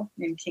to hell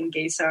named King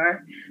Gesar,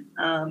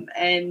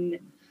 and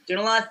doing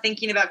a lot of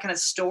thinking about kind of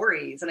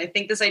stories. And I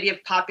think this idea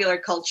of popular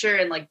culture,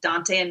 and like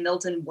Dante and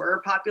Milton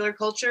were popular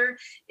culture,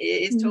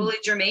 is totally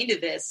germane to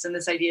this. And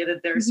this idea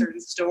that there are certain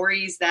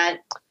stories that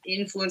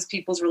influence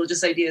people's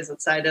religious ideas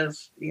outside of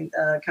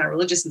kind of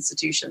religious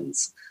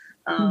institutions.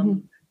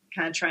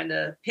 Kind of trying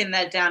to pin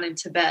that down in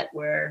Tibet,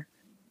 where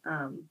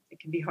it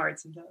can be hard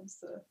sometimes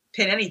to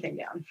pin anything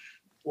down.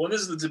 Well,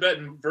 this is the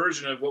Tibetan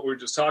version of what we were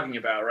just talking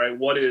about, right?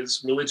 What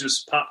is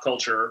religious pop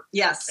culture?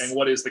 Yes. And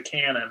what is the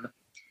canon?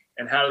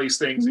 And how do these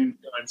things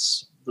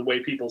influence the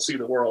way people see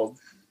the world?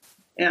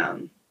 Yeah.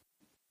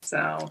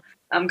 So,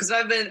 because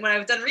when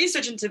I've done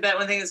research in Tibet,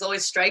 one thing that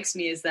always strikes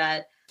me is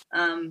that,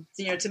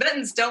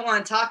 Tibetans don't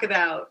want to talk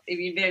about,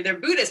 they're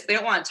Buddhist, but they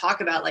don't want to talk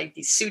about like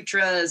these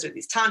sutras or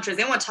these tantras.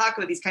 They don't want to talk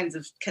about these kinds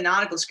of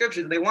canonical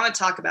scriptures. What they want to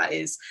talk about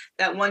is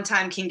that one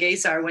time King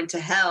Gesar went to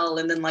hell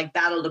and then like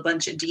battled a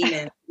bunch of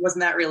demons.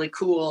 Wasn't that really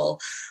cool?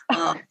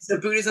 So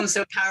Buddhism's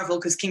so powerful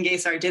because King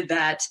Gesar did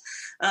that.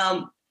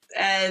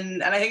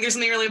 And I think there's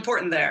something really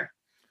important there.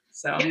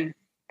 So I'm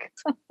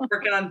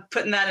working on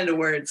putting that into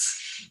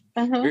words.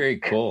 Very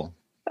cool.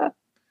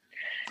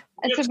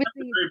 And so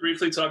very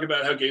briefly talk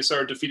about how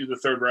Gesar defeated the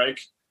Third Reich.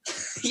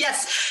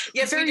 Yes,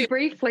 very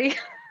briefly.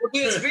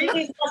 It was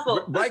briefly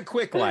possible. Right,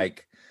 quick,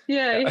 like.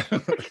 Yeah.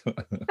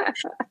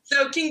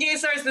 So King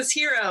Gesar is this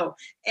hero,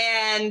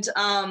 and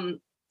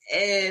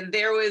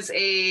there was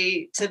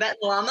a Tibetan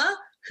Lama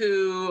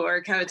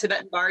or kind of a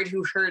Tibetan bard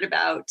who heard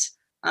about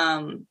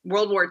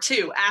World War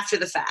II after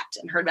the fact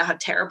and heard about how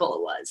terrible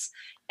it was,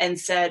 and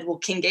said, "Well,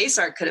 King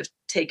Gesar could have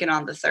taken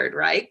on the Third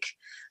Reich."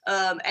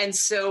 And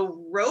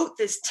so wrote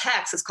this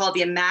text. It's called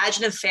The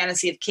Imaginative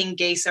Fantasy of King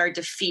Gesar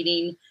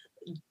Defeating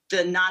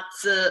the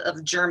Nazis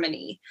of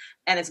Germany.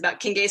 And it's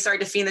about King Gesar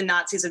defeating the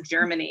Nazis of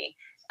Germany.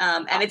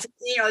 And it's,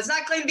 it's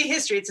not claimed to be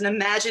history. It's an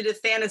imaginative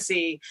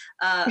fantasy,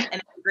 and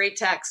it's a great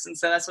text. And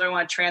so that's what I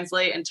want to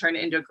translate and turn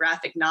it into a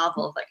graphic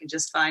novel. If I can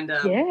just find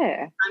time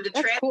to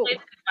translate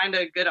and find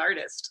a good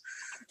artist.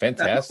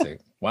 Fantastic.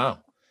 Wow.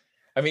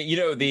 I mean,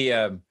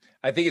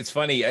 I think it's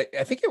funny.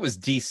 I think it was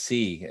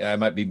DC. I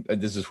might be.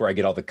 This is where I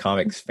get all the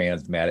comics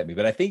fans mad at me,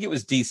 but I think it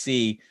was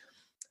DC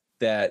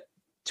that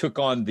took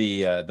on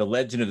the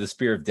Legend of the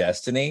Spear of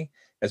Destiny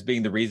as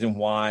being the reason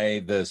why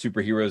the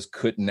superheroes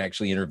couldn't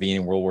actually intervene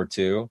in World War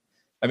II.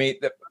 I mean,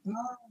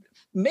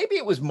 maybe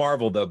it was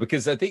Marvel though,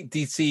 because I think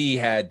DC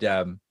had.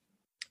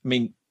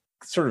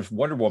 Sort of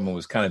Wonder Woman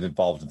was kind of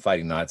involved in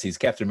fighting Nazis.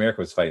 Captain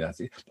America was fighting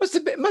Nazis. Must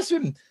have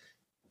been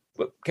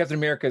Captain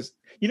America's.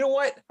 You know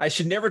what? I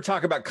should never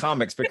talk about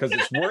comics because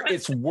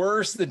it's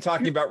worse than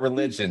talking about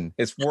religion.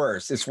 It's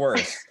worse.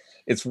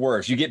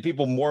 You get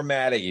people more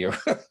mad at you.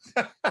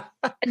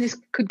 And this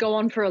could go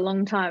on for a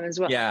long time as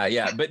well.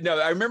 Yeah. But no,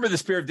 I remember the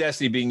Spear of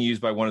Destiny being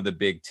used by one of the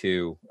big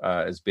two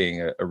as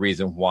being a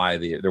reason why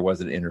there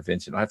wasn't an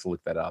intervention. I have to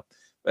look that up.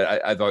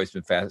 But I've always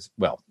been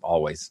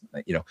always,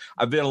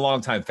 I've been a long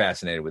time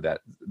fascinated with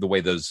that, the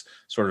way those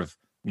sort of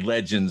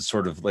legends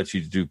sort of let you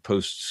do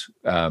post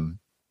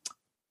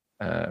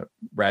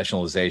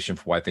rationalization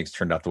for why things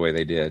turned out the way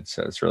they did.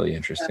 So it's really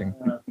interesting.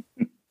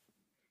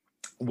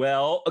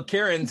 Well,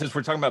 Karen, since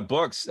we're talking about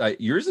books,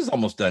 yours is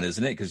almost done,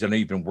 isn't it? Because I know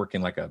you've been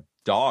working like a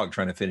dog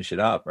trying to finish it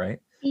up, right?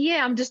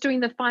 Yeah, I'm just doing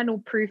the final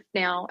proof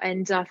now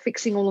and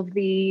fixing all of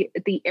the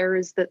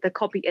errors that the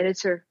copy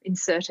editor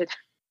inserted.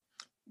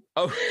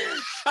 Oh,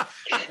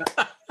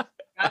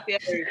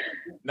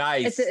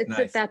 nice. It's nice.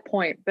 At that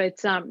point, but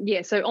so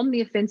on the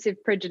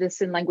offensive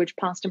prejudice in language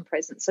past and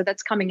present. So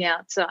that's coming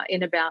out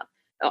in about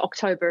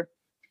October,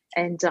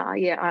 and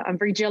I'm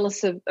very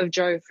jealous of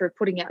Joe for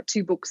putting out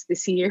 2 books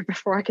this year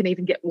before I can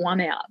even get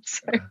one out.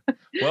 So.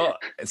 Well,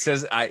 it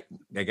says I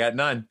got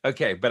none.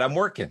 Okay, but I'm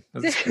working.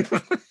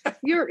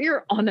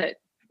 You're on it.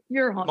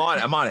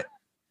 I'm on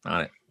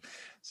it.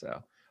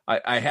 So.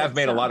 I have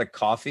made a lot of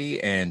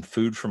coffee and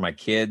food for my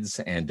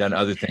kids and done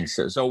other things.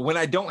 So when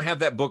I don't have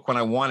that book when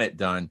I want it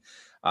done,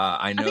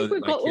 I think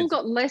we've all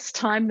got less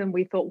time than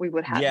we thought we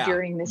would have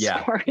during this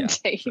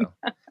quarantine. Yeah. So,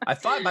 I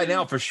thought by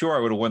now for sure I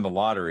would have won the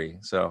lottery.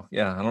 So I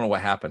don't know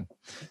what happened.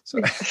 So,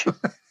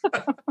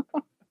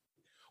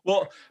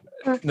 well,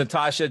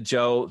 Natasha,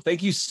 Joe,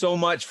 thank you so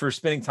much for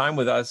spending time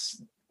with us.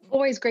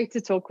 Always great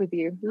to talk with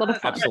you. A lot of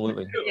fun.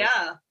 Absolutely.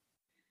 Yeah.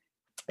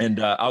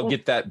 And I'll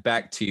get that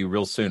back to you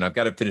real soon. I've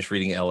got to finish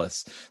reading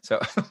Ellis. So,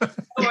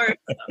 all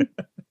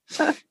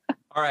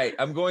right,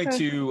 I'm going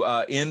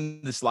to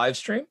end this live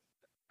stream.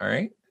 All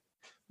right.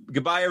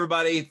 Goodbye,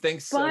 everybody.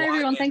 Thanks. Bye,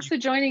 everyone. Thanks for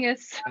joining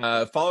us.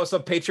 Follow us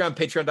on Patreon,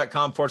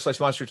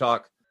 patreon.com/Monster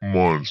Talk.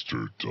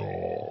 Monster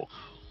Talk.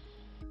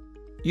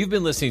 You've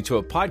been listening to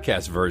a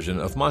podcast version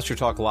of Monster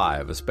Talk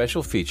Live, a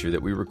special feature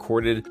that we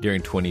recorded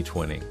during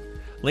 2020.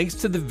 Links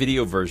to the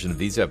video version of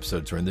these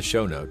episodes are in the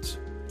show notes.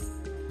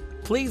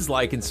 Please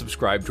like and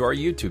subscribe to our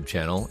YouTube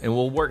channel, and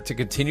we'll work to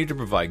continue to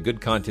provide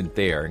good content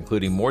there,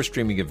 including more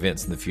streaming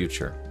events in the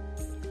future.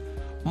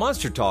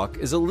 Monster Talk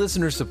is a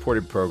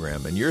listener-supported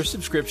program, and your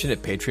subscription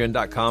at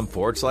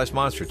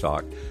patreon.com/Monster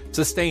Talk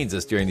sustains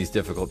us during these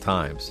difficult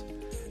times.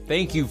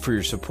 Thank you for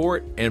your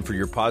support and for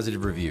your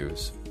positive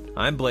reviews.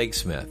 I'm Blake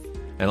Smith,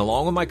 and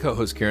along with my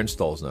co-host Karen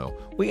Stolzno,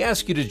 we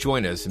ask you to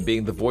join us in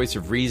being the voice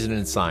of reason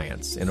and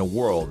science in a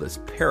world that's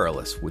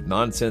perilous with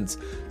nonsense,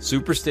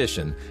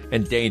 superstition,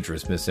 and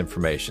dangerous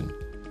misinformation.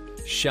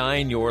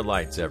 Shine your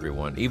lights,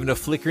 everyone. Even a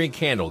flickering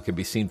candle can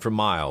be seen for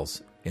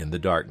miles in the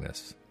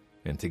darkness.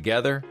 And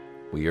together,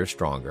 we are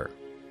stronger.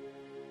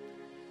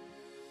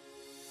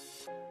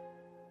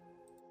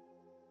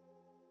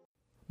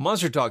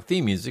 Monster Talk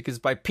theme music is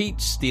by Peach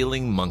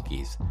Stealing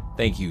Monkeys.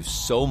 Thank you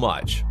so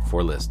much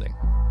for listening.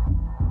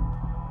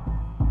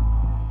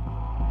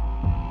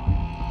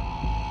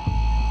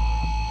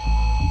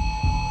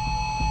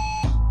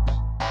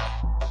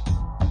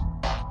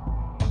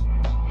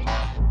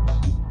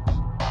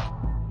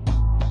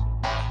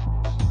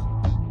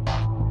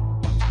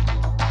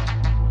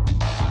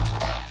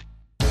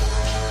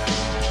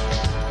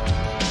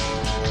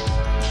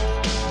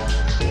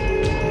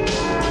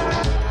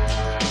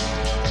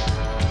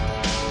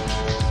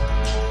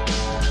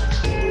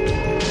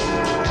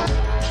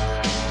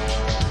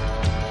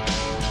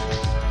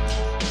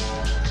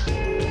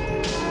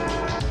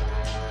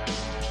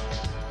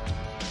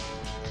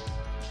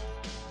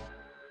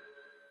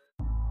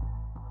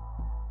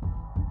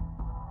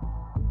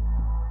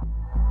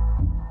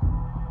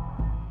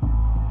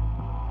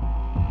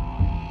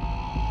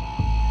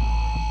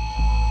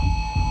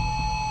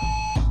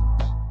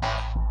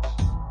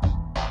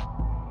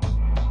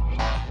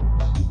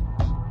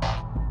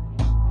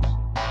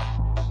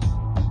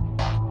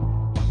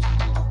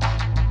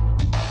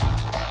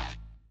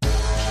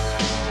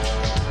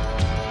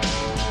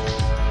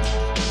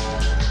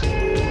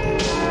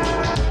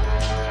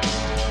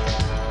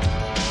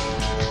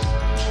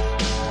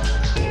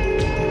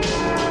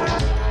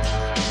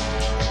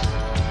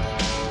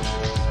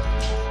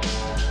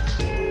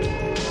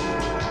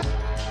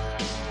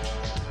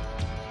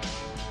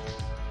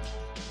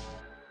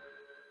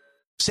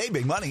 Save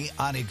big money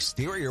on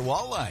exterior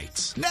wall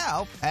lights.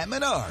 Now at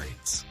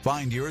Menards.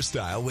 Find your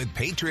style with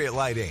Patriot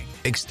Lighting.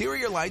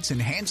 Exterior lights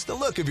enhance the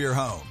look of your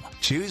home.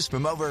 Choose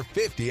from over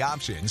 50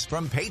 options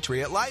from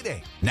Patriot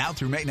Lighting. Now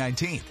through May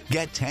 19th,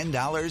 get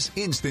 $10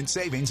 instant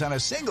savings on a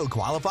single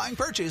qualifying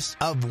purchase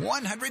of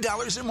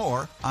 $100 or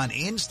more on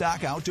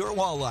in-stock outdoor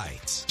wall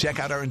lights. Check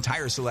out our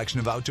entire selection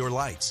of outdoor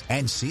lights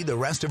and see the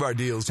rest of our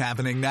deals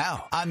happening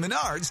now on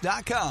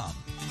Menards.com.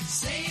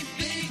 Save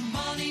big